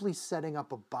simply setting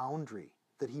up a boundary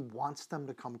that he wants them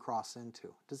to come cross into.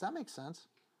 Does that make sense?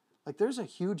 Like there's a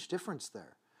huge difference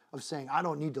there of saying, I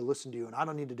don't need to listen to you and I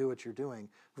don't need to do what you're doing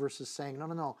versus saying,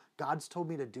 no, God's told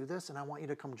me to do this and I want you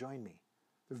to come join me.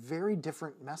 They're very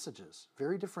different messages,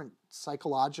 very different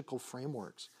psychological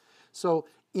frameworks. So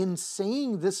in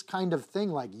saying this kind of thing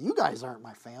like, you guys aren't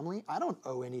my family, I don't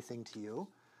owe anything to you,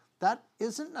 that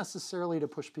isn't necessarily to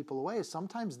push people away.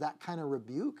 Sometimes that kind of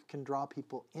rebuke can draw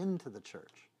people into the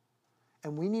church.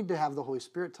 And we need to have the Holy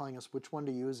Spirit telling us which one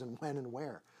to use and when and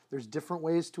where. There's different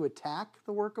ways to attack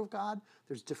the work of God.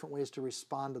 There's different ways to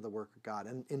respond to the work of God.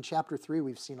 And in chapter 3,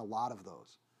 we've seen a lot of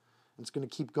those. And it's going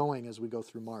to keep going as we go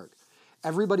through Mark.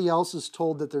 Everybody else is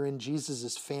told that they're in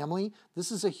Jesus' family.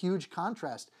 This is a huge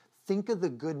contrast. Think of the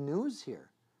good news here.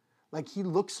 Like he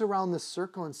looks around the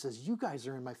circle and says, you guys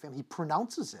are in my family. He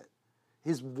pronounces it.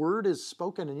 His word is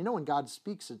spoken. And you know when God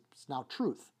speaks, it's now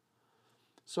truth.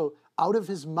 So out of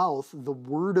his mouth, the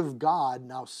word of God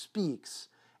now speaks,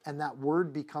 and that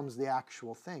word becomes the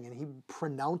actual thing. And he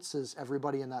pronounces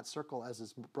everybody in that circle as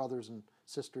his brothers and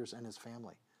sisters and his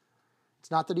family.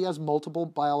 It's not that he has multiple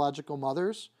biological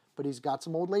mothers, but he's got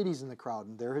some old ladies in the crowd,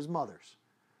 and they're his mothers.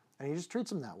 And he just treats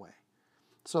them that way.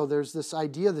 So there's this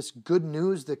idea, this good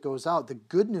news that goes out. The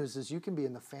good news is you can be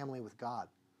in the family with God.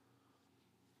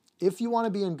 If you want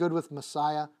to be in good with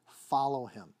Messiah, follow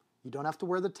him. You don't have to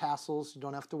wear the tassels. You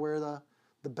don't have to wear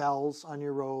the bells on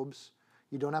your robes.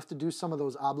 You don't have to do some of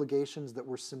those obligations that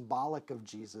were symbolic of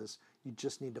Jesus. You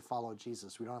just need to follow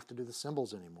Jesus. We don't have to do the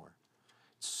symbols anymore.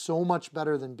 It's so much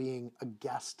better than being a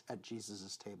guest at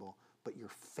Jesus' table, but your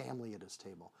family at his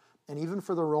table. And even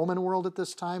for the Roman world at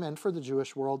this time and for the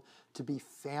Jewish world, to be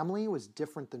family was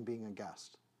different than being a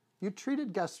guest. You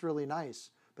treated guests really nice,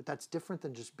 but that's different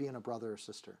than just being a brother or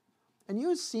sister. And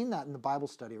you've seen that in the Bible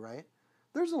study, right?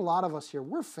 There's a lot of us here.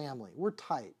 We're family. We're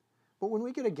tight. But when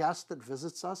we get a guest that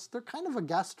visits us, they're kind of a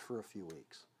guest for a few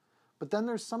weeks. But then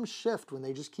there's some shift when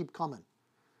they just keep coming.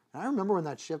 And I remember when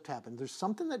that shift happened. There's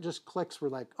something that just clicks. We're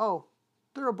like, oh,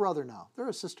 they're a brother now. They're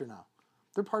a sister now.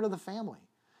 They're part of the family.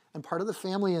 And part of the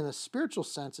family in a spiritual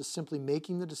sense is simply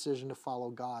making the decision to follow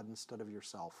God instead of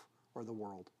yourself or the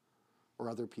world or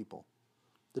other people.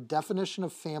 The definition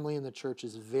of family in the church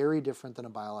is very different than a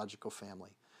biological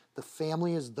family. The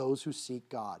family is those who seek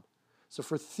God. So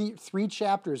for 3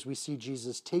 chapters, we see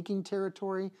Jesus taking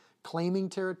territory, claiming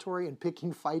territory, and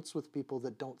picking fights with people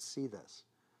that don't see this.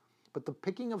 But the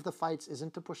picking of the fights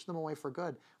isn't to push them away for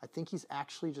good. I think he's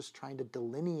actually just trying to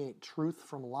delineate truth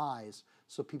from lies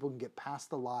so people can get past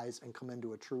the lies and come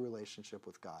into a true relationship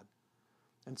with God.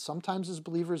 And sometimes as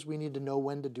believers, we need to know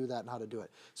when to do that and how to do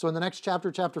it. So in the next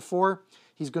chapter, chapter 4,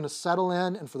 he's going to settle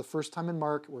in, and for the first time in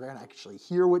Mark, we're going to actually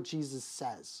hear what Jesus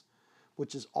says,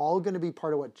 which is all going to be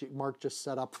part of what Mark just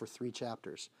set up for 3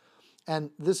 chapters.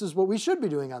 And this is what we should be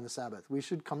doing on the Sabbath. We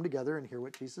should come together and hear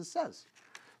what Jesus says.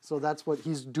 So that's what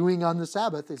he's doing on the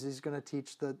Sabbath, is he's going to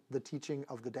teach the teaching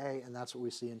of the day, and that's what we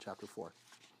see in chapter 4.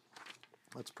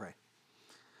 Let's pray.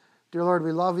 Dear Lord,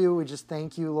 we love you. We just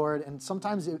thank you, Lord. And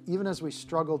sometimes even as we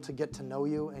struggle to get to know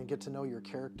you and get to know your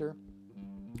character,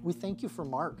 we thank you for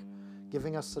Mark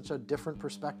giving us such a different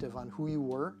perspective on who you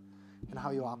were and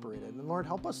how you operated. And Lord,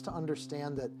 help us to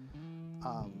understand that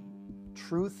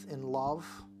truth in love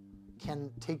can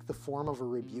take the form of a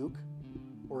rebuke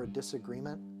or a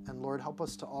disagreement. And Lord, help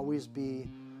us to always be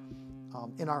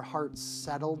in our hearts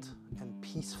settled and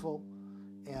peaceful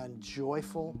and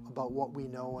joyful about what we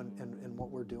know and what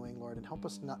we're doing, Lord. And help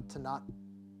us not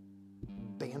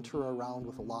banter around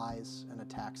with lies and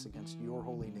attacks against your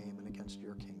holy name and against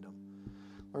your kingdom.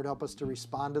 Lord, help us to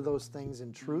respond to those things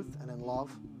in truth and in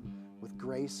love, with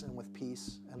grace and with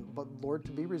peace, but Lord,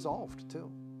 to be resolved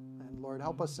too. And Lord,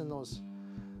 help us in those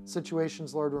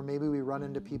situations, Lord, where maybe we run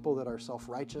into people that are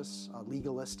self-righteous,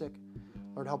 legalistic.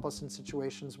 Lord, help us in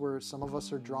situations where some of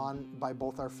us are drawn by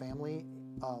both our family,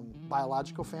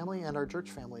 biological family, and our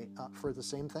church family for the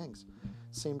same things,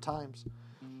 same times.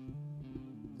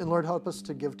 And Lord, help us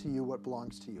to give to you what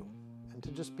belongs to you and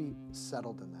to just be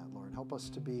settled in that, Lord. Help us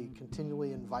to be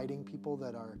continually inviting people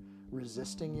that are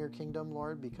resisting your kingdom,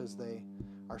 Lord, because they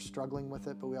are struggling with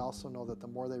it, but we also know that the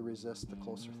more they resist, the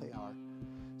closer they are.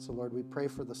 So Lord, we pray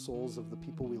for the souls of the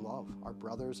people we love, our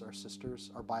brothers, our sisters,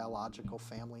 our biological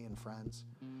family and friends.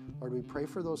 Lord, we pray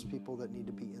for those people that need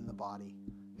to be in the body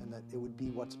and that it would be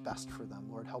what's best for them.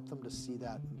 Lord, help them to see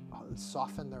that,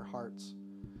 soften their hearts.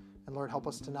 And Lord, help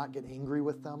us to not get angry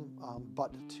with them,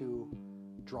 but to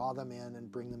draw them in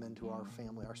and bring them into our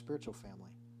family, our spiritual family.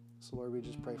 So Lord, we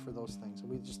just pray for those things. And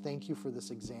we just thank you for this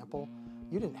example.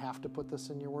 You didn't have to put this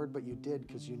in your word, but you did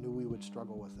because you knew we would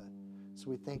struggle with it. So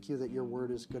we thank you that your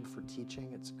word is good for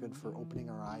teaching. It's good for opening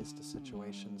our eyes to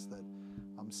situations that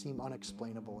seem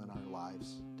unexplainable in our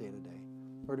lives day to day.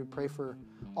 Lord, we pray for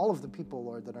all of the people,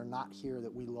 Lord, that are not here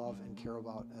that we love and care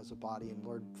about as a body. And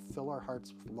Lord, fill our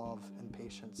hearts with love and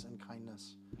patience and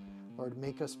kindness. Lord,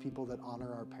 make us people that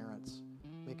honor our parents.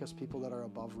 Make us people that are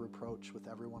above reproach with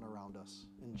everyone around us.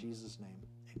 In Jesus' name,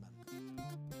 amen.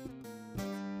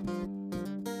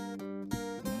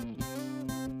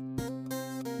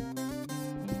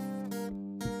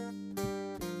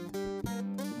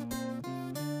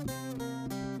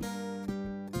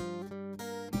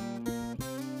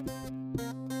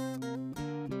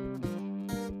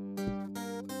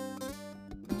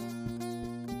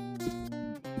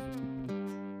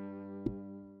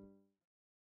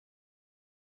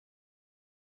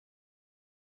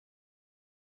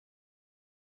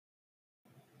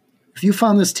 If you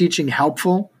found this teaching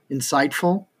helpful,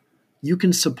 insightful, you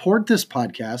can support this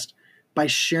podcast by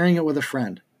sharing it with a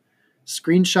friend.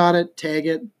 Screenshot it, tag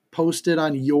it, post it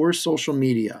on your social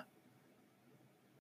media.